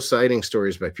UFO sighting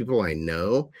stories by people I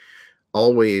know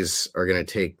always are going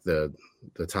to take the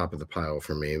top of the pile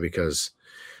for me because,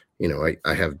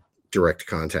 I have direct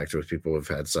contact with people who've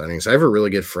had sightings. I have a really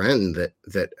good friend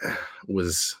that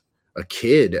was a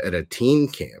kid at a teen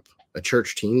camp, a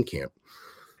church teen camp,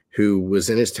 who was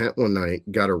in his tent one night,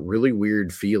 got a really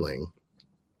weird feeling,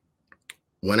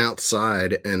 went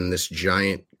outside, and this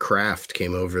giant craft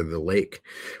came over the lake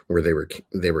where they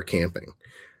were camping.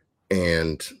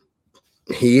 And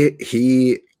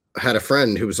he had a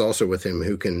friend who was also with him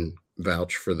who can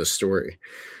vouch for the story.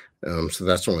 So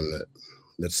that's one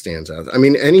that stands out. I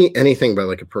mean, anything by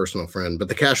like a personal friend, but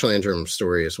the Cash Landrum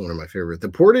story is one of my favorite. The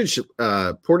Portage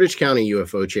County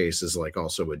UFO chase is like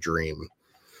also a dream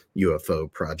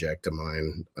UFO project of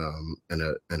mine,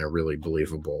 and a really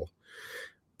believable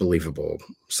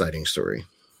sighting story.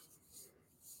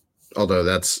 Although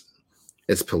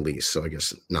it's police, so I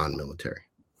guess non-military.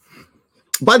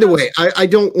 By the way, I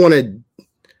don't want to.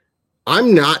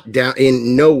 I'm not down.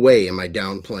 In no way am I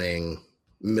downplaying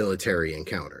military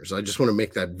encounters. I just want to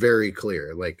make that very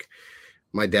clear. Like,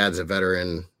 my dad's a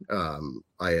veteran.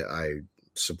 I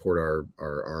support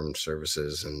our armed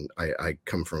services, and I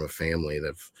come from a family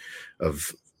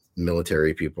of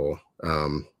military people.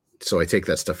 So I take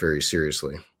that stuff very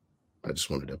seriously. I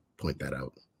just wanted to point that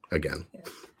out again.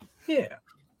 Yeah.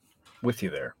 With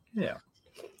you there. Yeah.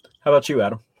 How about you,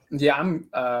 Adam? Yeah, I'm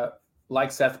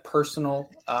like Seth. Personal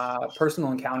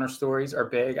encounter stories are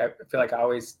big. I feel like I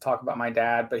always talk about my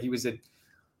dad, but he's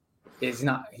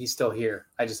still here.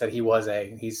 I just said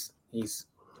he's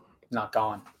not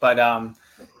gone, but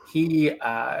he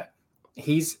had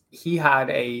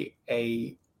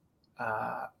a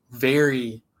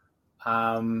very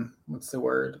what's the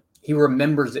word? He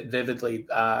remembers it vividly.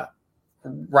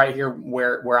 Right here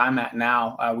where I'm at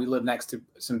now, we live next to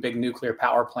some big nuclear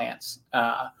power plants.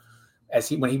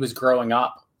 When he was growing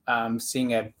up,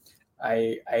 seeing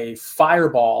a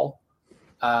fireball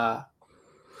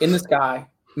in the sky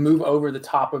move over the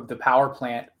top of the power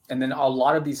plant, and then a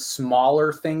lot of these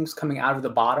smaller things coming out of the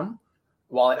bottom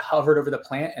while it hovered over the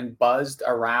plant and buzzed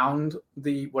around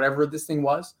the whatever this thing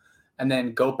was, and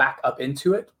then go back up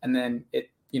into it, and then it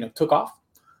took off.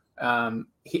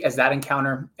 He as that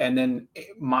encounter, and then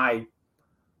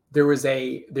there was an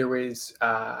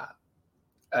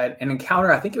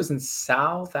encounter. I think it was in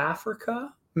South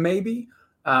Africa, maybe.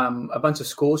 A bunch of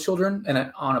school children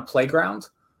on a playground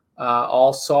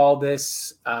all saw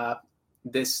this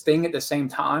thing at the same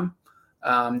time.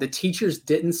 The teachers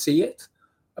didn't see it,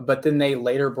 but then they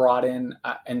later brought in,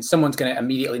 and someone's going to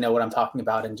immediately know what I'm talking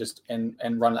about and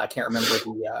run. I can't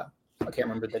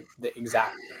remember the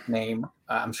exact name.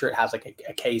 I'm sure it has like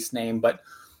a case name, but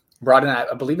brought in,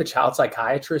 I believe, a child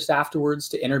psychiatrist afterwards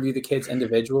to interview the kids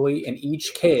individually. And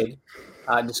each kid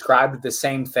described the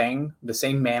same thing, the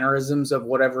same mannerisms of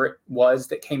whatever it was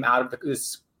that came out of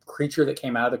this creature that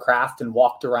came out of the craft and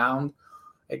walked around.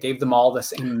 It gave them all the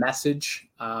same message.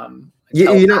 I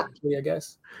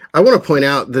guess. I want to point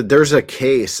out that there's a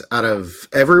case out of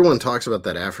everyone talks about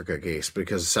that Africa case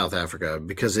because South Africa,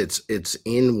 because it's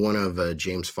in one of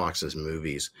James Fox's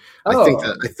movies. Oh. I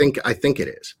think it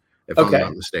is, if I'm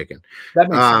not mistaken. That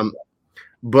makes sense.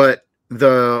 But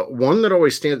the one that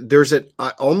always stands, there's an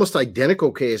almost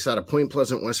identical case out of Point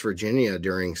Pleasant, West Virginia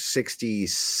during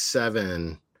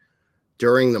 '67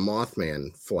 during the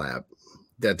Mothman flap.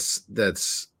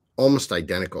 That's almost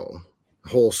identical.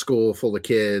 Whole school full of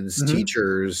kids,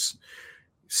 teachers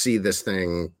see this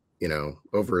thing,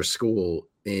 over a school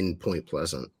in Point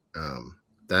Pleasant.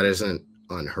 That isn't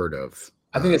unheard of.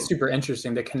 I think it's super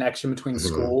interesting, the connection between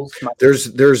schools. There's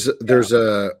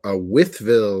a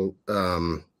Withville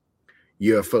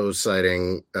UFO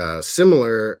sighting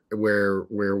similar where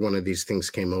one of these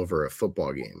things came over a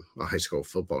football game, a high school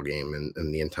football game,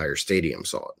 and the entire stadium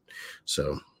saw it.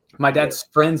 So my dad's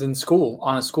friends in school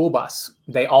on a school bus,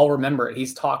 they all remember it.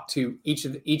 He's talked to each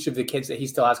of the kids that he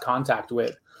still has contact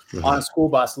with on a school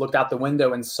bus, looked out the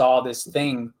window and saw this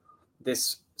thing,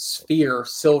 this sphere,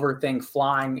 silver thing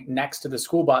flying next to the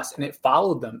school bus, and it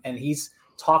followed them. And he's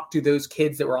talked to those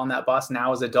kids that were on that bus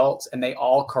now as adults, and they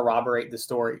all corroborate the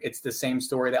story. It's the same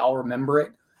story. They all remember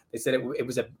it. They said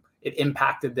it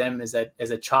impacted them as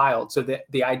a child. So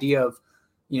the idea of,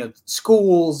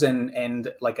 schools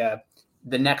and like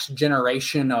the next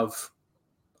generation of,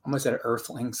 I almost said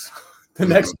earthlings, the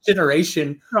next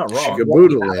generation not wrong.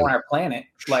 on our planet,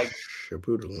 like the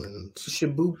Shaboobulin.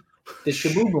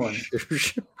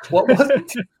 What was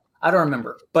it? I don't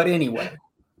remember. But anyway,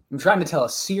 I'm trying to tell a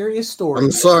serious story.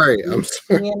 I'm sorry.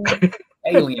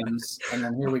 Aliens, and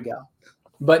then here we go.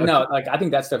 But no, like I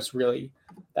think that stuff's really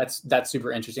that's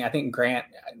super interesting. I think Grant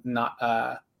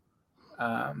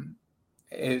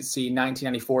is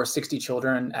 1994, 60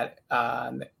 children at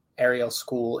Ariel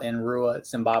School in Rua,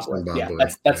 Zimbabwe. Yeah,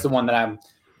 that's the one that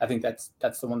I think that's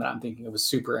the one that I'm thinking. It was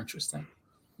super interesting.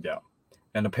 Yeah.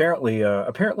 And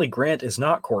apparently Grant is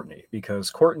not Courtney, because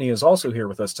Courtney is also here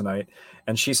with us tonight,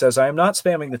 and she says, I am not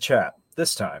spamming the chat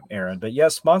this time, Aaron, but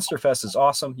yes, Monster Fest is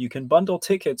awesome. You can bundle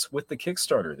tickets with the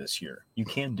Kickstarter this year. You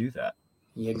can do that.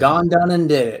 You gone done and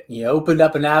did it. You opened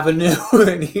up an avenue,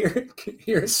 and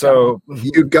here so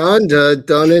Uganda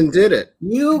done and did it.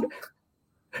 You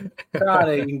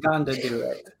gotta Uganda do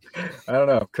it. I don't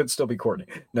know. Could still be Courtney.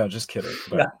 No, just kidding.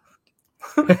 But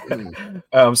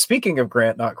speaking of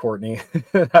Grant, not Courtney,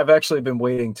 I've actually been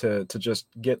waiting to just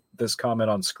get this comment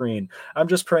on screen. I'm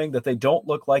just praying that they don't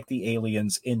look like the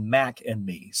aliens in Mac and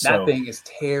Me. So, that thing is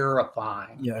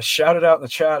terrifying. Yeah, shout it out in the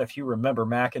chat if you remember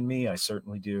Mac and Me. I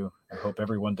certainly do. I hope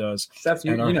everyone does. Seth,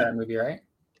 you know that movie, right?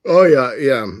 Oh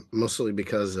yeah, mostly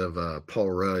because of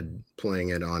Paul Rudd playing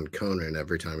it on Conan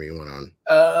every time he went on.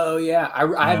 Oh yeah,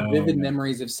 I have vivid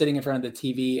memories of sitting in front of the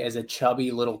TV as a chubby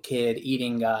little kid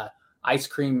eating ice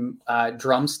cream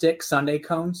drumstick sundae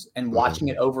cones and watching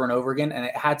it over and over again, and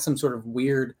it had some sort of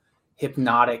weird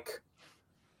hypnotic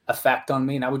effect on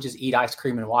me, and I would just eat ice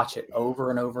cream and watch it over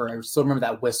and over. I still remember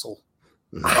that whistle.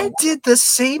 I did the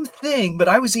same thing, but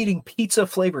I was eating pizza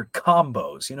flavored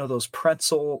combos. You know, those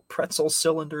pretzel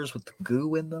cylinders with the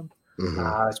goo in them.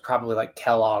 It's probably like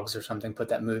Kellogg's or something put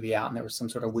that movie out, and there was some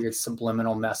sort of weird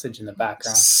subliminal message in the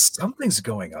background. Something's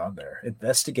going on there.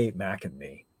 Investigate Mac and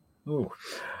me. Ooh.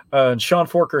 And Sean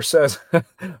Forker says,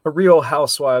 a Real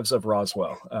Housewives of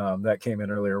Roswell. That came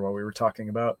in earlier while we were talking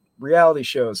about reality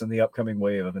shows and the upcoming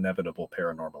wave of inevitable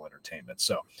paranormal entertainment.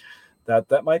 So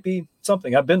that might be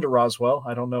something. I've been to Roswell.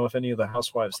 I don't know if any of the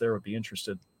housewives there would be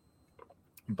interested,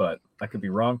 but I could be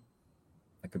wrong.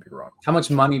 How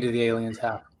much money do the aliens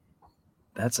have?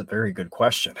 That's a very good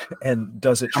question. And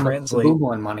does it How translate? much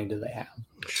Google and money do they have?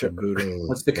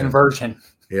 What's the conversion?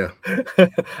 Yeah.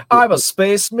 I'm a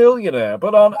space millionaire,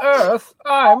 but on Earth,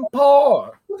 I'm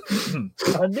poor.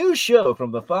 A new show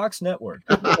from the Fox Network.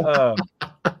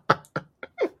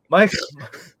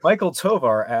 Michael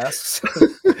Tovar asks,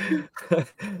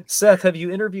 Seth, have you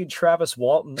interviewed Travis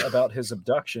Walton about his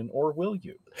abduction, or will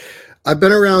you? I've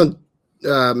been around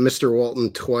Mr.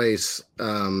 Walton twice.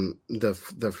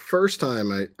 The first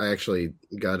time I actually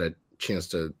got a chance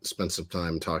to spend some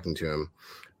time talking to him.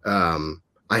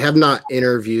 I have not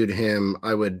interviewed him.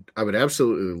 I would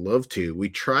absolutely love to. We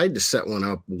tried to set one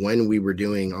up when we were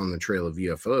doing On the Trail of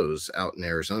UFOs out in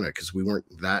Arizona, because we weren't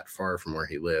that far from where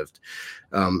he lived.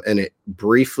 And it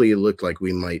briefly looked like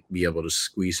we might be able to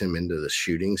squeeze him into the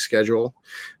shooting schedule.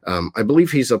 I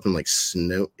believe he's up in like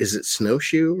is it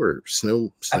Snowshoe or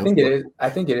snow? I think it is. I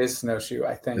think it is Snowshoe.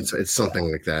 I think it's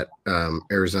something like that.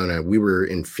 Arizona. We were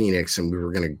in Phoenix and we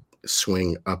were going to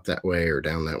swing up that way or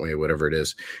down that way, whatever it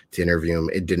is, to interview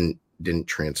him. It didn't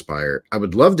transpire. I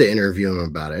would love to interview him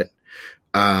about it.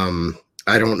 I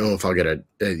don't know if I'll get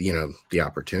the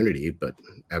opportunity, but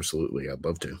absolutely, I'd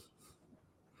love to.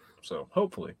 So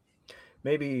hopefully,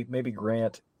 maybe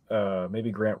Grant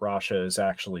Rasha is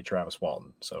actually Travis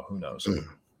Walton. So who knows? Who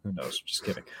knows? Just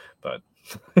kidding. But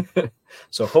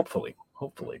so hopefully,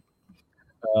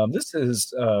 this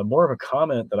is more of a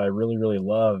comment that I really, really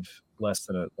love. Less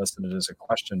than it is a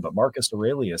question, but Marcus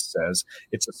Aurelius says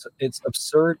it's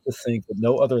absurd to think that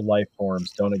no other life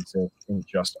forms don't exist in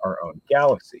just our own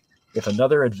galaxy. If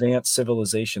another advanced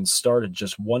civilization started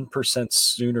just 1%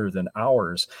 sooner than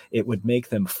ours, it would make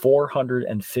them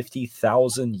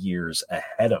 450,000 years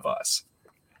ahead of us.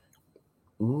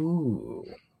 Ooh,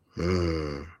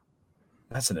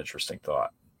 that's an interesting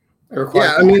thought.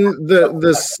 Yeah, I mean I'm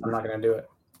not going to do it.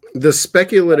 The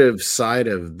speculative side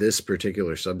of this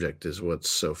particular subject is what's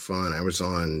so fun. I was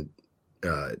on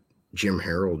Jim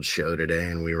Harold's show today,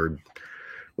 and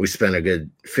we spent a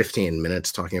good 15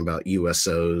 minutes talking about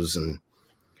USOs and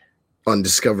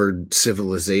undiscovered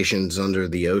civilizations under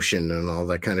the ocean and all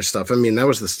that kind of stuff. I mean, that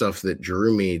was the stuff that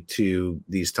drew me to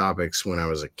these topics when I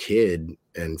was a kid,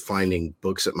 and finding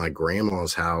books at my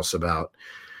grandma's house about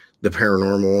the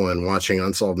paranormal and watching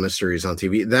Unsolved Mysteries on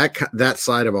TV. That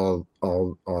side of all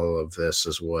of this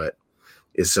is what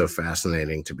is so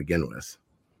fascinating to begin with.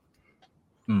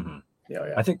 Mm-hmm.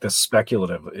 Yeah. I think the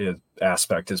speculative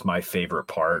aspect is my favorite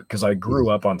part, because I grew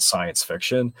up on science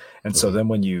fiction. And so then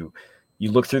when you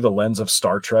look through the lens of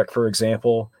Star Trek, for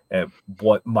example, at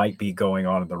what might be going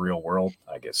on in the real world,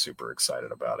 I get super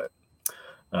excited about it.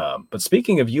 But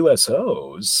speaking of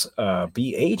USOs,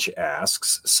 BH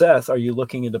asks, Seth, are you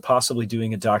looking into possibly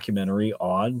doing a documentary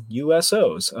on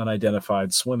USOs,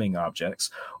 unidentified swimming objects,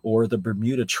 or the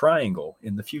Bermuda Triangle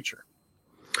in the future?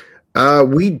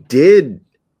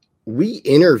 We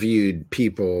interviewed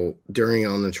people during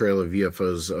On the Trail of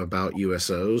UFOs about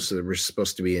USOs. There was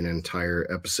supposed to be an entire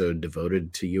episode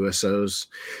devoted to USOs.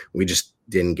 We just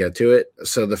didn't get to it.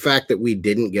 So the fact that we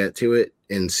didn't get to it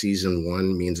in season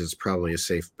 1 means it's probably a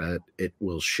safe bet it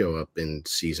will show up in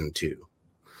season 2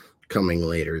 coming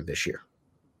later this year.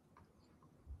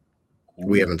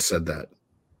 We haven't said that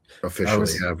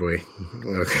officially, have we?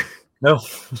 Okay. No.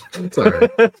 It's all right.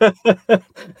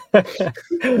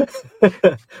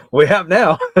 We have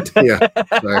now. Yeah.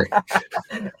 Sorry.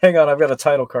 Hang on, I've got a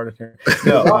title card in here.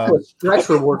 No, a stretch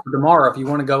reward for tomorrow if you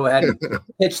want to go ahead and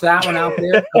pitch that one out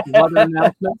there.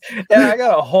 Yeah, I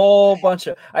got a whole bunch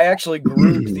of. I actually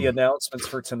grouped the announcements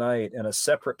for tonight in a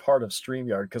separate part of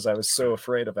StreamYard because I was so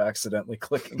afraid of accidentally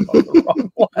clicking on the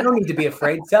wrong one. I don't need to be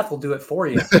afraid. Seth will do it for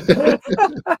you.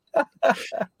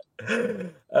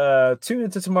 Tune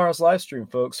into tomorrow's live stream,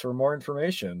 folks, for more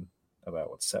information about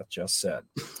what Seth just said.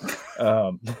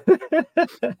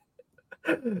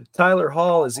 Tyler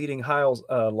Hall is eating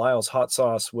Lyle's hot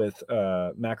sauce with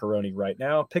macaroni right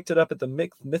now. Picked it up at the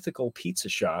Mythical Pizza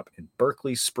Shop in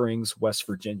Berkeley Springs, West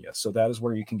Virginia. So that is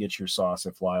where you can get your sauce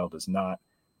if Lyle does not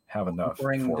have enough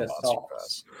Bring for the Monster sauce.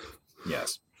 Fest.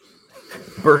 Yes.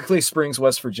 Berkeley Springs,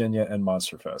 West Virginia, and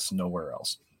Monster Fest. Nowhere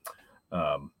else.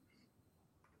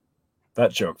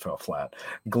 That joke fell flat.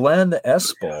 Glenn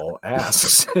Espel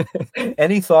asks,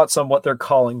 any thoughts on what they're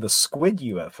calling the squid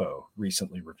UFO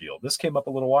recently revealed? This came up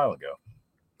a little while ago.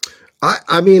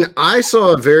 I mean, I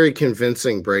saw a very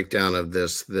convincing breakdown of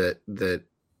this that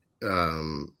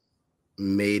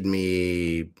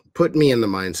put me in the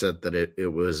mindset that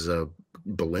it was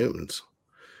balloons.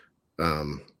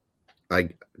 I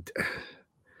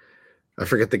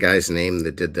forget the guy's name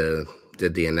that did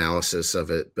the analysis of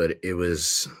it, but it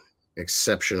was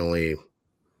exceptionally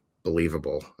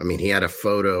believable. I mean, he had a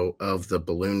photo of the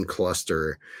balloon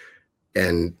cluster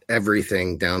and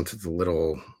everything down to the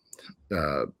little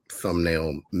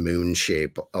thumbnail moon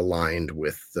shape aligned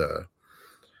with the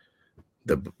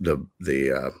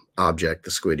object,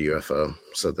 the squid UFO.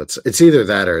 So it's either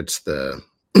that or it's the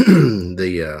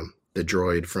the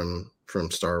droid from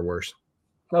Star Wars.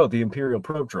 Oh, the Imperial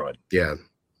probe droid. Yeah.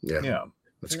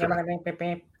 That's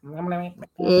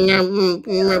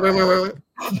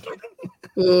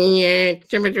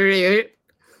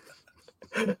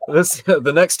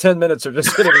The next 10 minutes are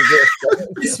just going to be good.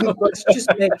 let's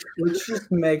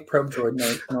just make probe droid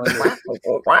noise.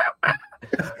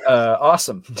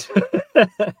 Awesome.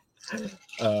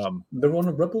 They're on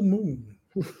a rebel moon.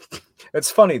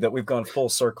 It's funny that we've gone full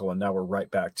circle and now we're right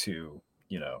back to,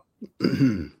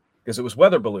 because it was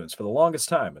weather balloons for the longest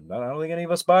time. And I don't think any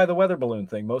of us buy the weather balloon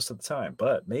thing most of the time,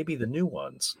 but maybe the new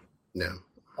ones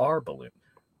are balloon.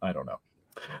 I don't know.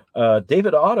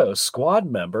 David Otto, squad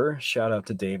member, shout out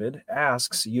to David,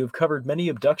 asks, you've covered many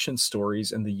abduction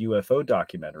stories in the UFO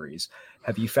documentaries.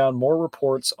 Have you found more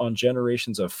reports on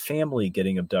generations of family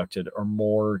getting abducted or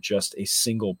more just a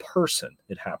single person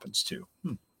it happens to?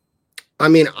 I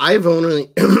mean, I've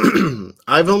only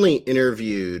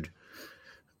interviewed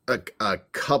a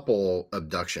couple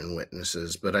abduction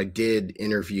witnesses, but I did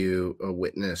interview a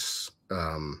witness,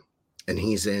 and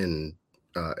he's in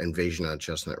Invasion on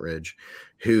Chestnut Ridge,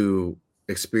 who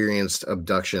experienced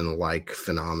abduction-like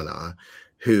phenomena,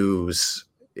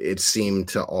 it seemed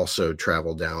to also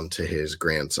travel down to his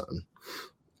grandson,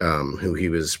 who he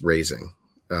was raising.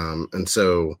 And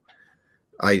so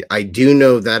I do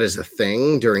know that is a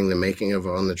thing during the making of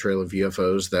On the Trail of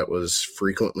UFOs that was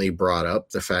frequently brought up,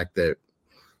 the fact that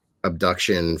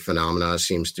abduction phenomena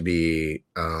seems to be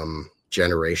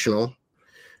generational.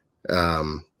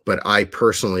 But I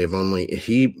personally have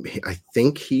I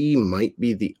think he might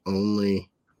be the only.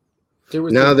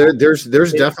 There's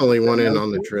definitely one in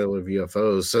On the Trail of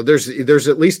UFOs. So there's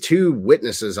at least two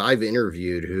witnesses I've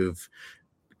interviewed who've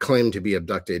claimed to be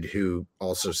abducted, who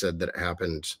also said that it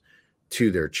happened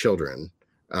to their children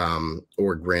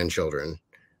or grandchildren.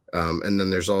 And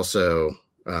then there's also,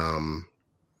 I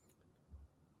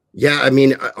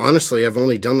mean, honestly, I've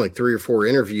only done like 3 or 4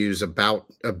 interviews about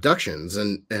abductions,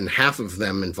 and half of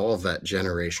them involve that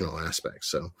generational aspect.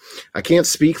 So I can't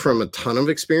speak from a ton of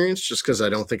experience just because I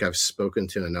don't think I've spoken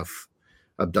to enough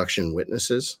abduction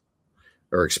witnesses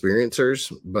or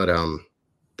experiencers, but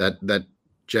that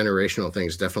generational thing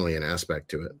is definitely an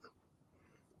aspect to it.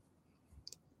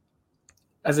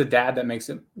 As a dad, that makes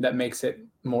it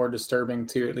more disturbing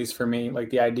too, at least for me. Like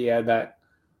the idea that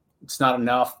it's not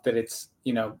enough that it's,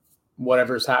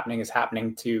 whatever's happening is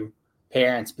happening to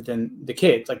parents, but then the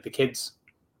kids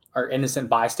are innocent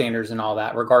bystanders and all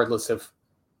that, regardless of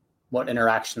what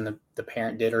interaction the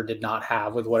parent did or did not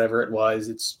have with whatever it was.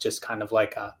 It's just kind of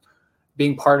like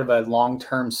being part of a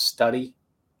long-term study.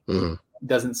 Mm-hmm.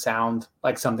 Doesn't sound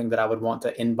like something that I would want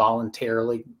to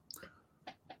involuntarily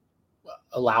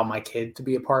allow my kid to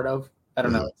be a part of. I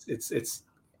don't know. It's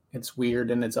weird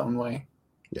in its own way.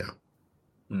 Yeah.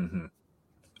 Mm-hmm.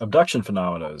 Abduction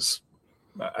phenomena is,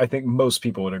 I think most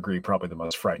people would agree, probably the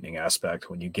most frightening aspect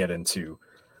when you get into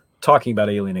talking about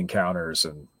alien encounters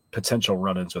and potential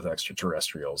run-ins with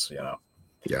extraterrestrials.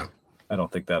 Yeah. I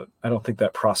don't think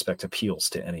that prospect appeals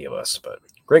to any of us. But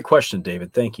great question,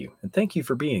 David. Thank you, and thank you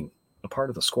for being a part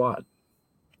of the squad.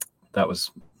 That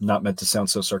was not meant to sound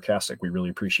so sarcastic. We really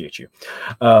appreciate you.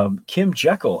 Kim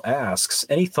Jekyll asks,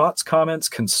 any thoughts, comments,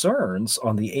 concerns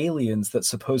on the aliens that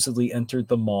supposedly entered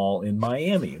the mall in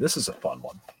Miami? This is a fun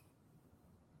one.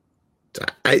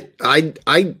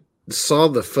 I saw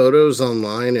the photos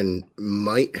online and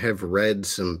might have read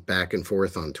some back and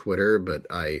forth on Twitter, but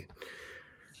I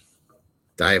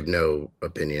have no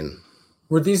opinion.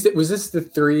 Was this the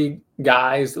 3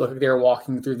 guys that looked like they were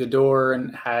walking through the door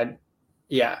and had,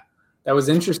 that was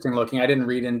interesting looking. I didn't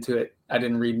read into it. I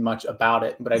didn't read much about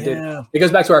it, but I did. It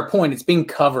goes back to our point. It's being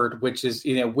covered, which is,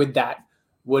 with that,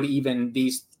 would even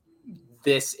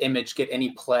this image get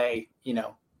any play,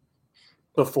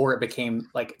 before it became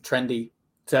like trendy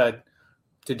to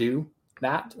do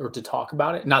that or to talk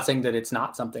about it. Not saying that it's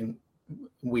not something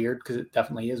weird, because it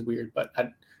definitely is weird, but I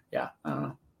don't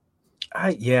know.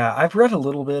 I've read a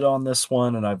little bit on this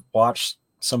one, and I've watched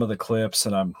some of the clips,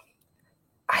 and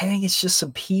I think it's just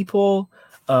some people.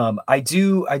 I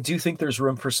do think there's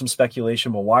room for some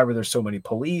speculation. Well, why were there so many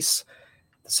police?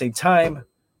 At the same time,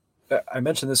 I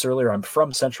mentioned this earlier, I'm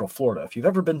from Central Florida. If you've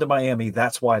ever been to Miami,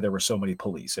 that's why there were so many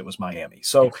police. It was Miami.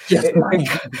 So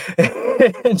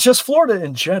and just Florida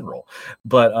in general.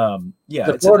 But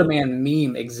the Florida Man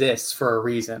meme exists for a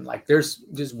reason. Like, there's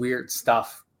just weird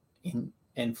stuff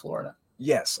in Florida.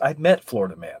 Yes, I've met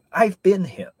Florida Man. I've been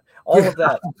him. All of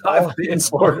that. I've been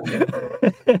Florida.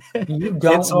 You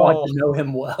don't want to know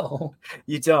him well.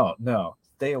 You don't. No.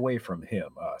 Stay away from him,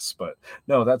 us. But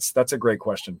no, that's a great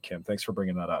question, Kim. Thanks for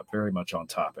bringing that up. Very much on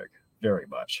topic. Very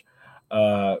much.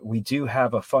 We do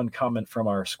have a fun comment from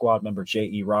our squad member,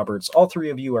 J.E. Roberts. All three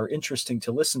of you are interesting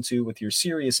to listen to with your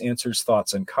serious answers,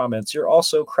 thoughts, and comments. You're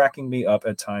also cracking me up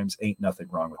at times. Ain't nothing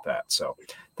wrong with that. So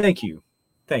thank you.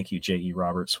 Thank you, J.E.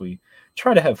 Roberts. We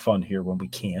try to have fun here when we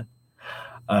can.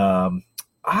 I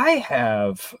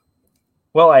had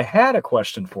a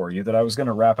question for you that I was going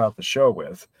to wrap out the show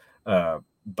with.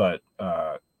 But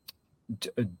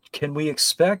can we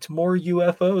expect more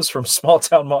UFOs from Small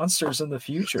Town Monsters in the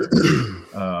future?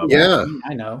 Yeah,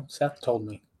 I know. Seth told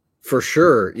me. For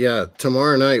sure. Yeah,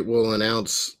 tomorrow night we'll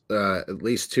announce at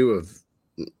least a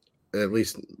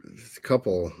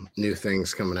couple new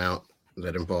things coming out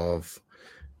that involve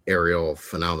aerial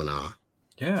phenomena.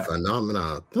 Yeah,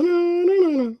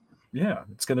 Yeah,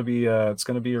 it's gonna be a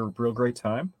real great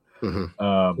time.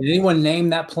 Mm-hmm. Did anyone name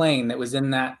that plane that was in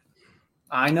that?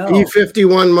 I know.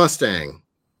 E-51 Mustang.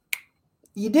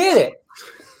 You did it.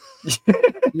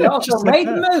 You also made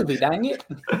the movie, dang it.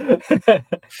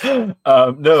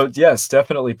 No, yes,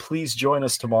 definitely. Please join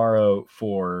us tomorrow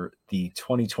for the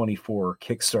 2024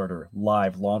 Kickstarter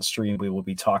live launch stream. We will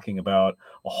be talking about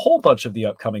a whole bunch of the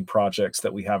upcoming projects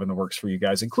that we have in the works for you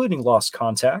guys, including Lost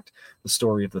Contact, the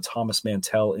story of the Thomas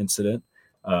Mantell incident,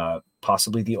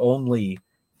 possibly the only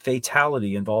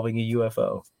fatality involving a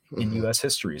UFO in U.S.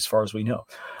 history, as far as we know,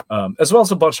 as well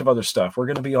as a bunch of other stuff. We're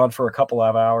going to be on for a couple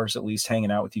of hours at least,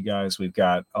 hanging out with you guys. We've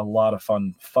got a lot of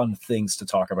fun things to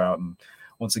talk about. And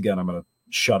once again, I'm going to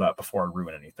shut up before I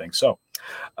ruin anything. So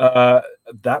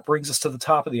that brings us to the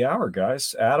top of the hour,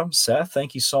 guys. Adam, Seth,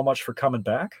 thank you so much for coming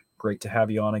back. Great to have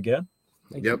you on again.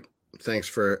 Yep. Thanks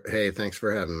for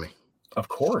having me. Of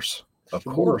course.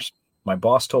 My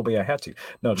boss told me I had to.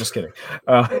 No, just kidding.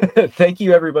 Thank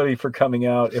you, everybody, for coming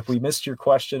out. If we missed your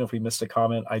question, if we missed a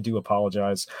comment, I do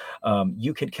apologize.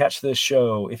 You can catch this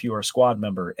show, if you are a squad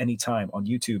member, anytime on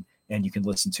YouTube, and you can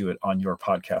listen to it on your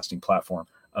podcasting platform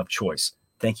of choice.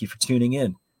 Thank you for tuning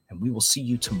in, and we will see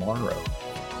you tomorrow.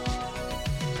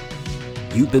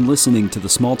 You've been listening to the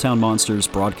Small Town Monsters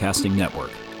Broadcasting Network.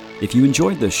 If you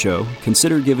enjoyed this show,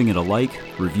 consider giving it a like,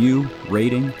 review,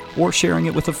 rating, or sharing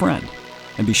it with a friend.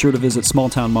 And be sure to visit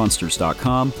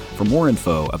smalltownmonsters.com for more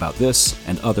info about this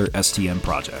and other STM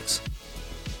projects.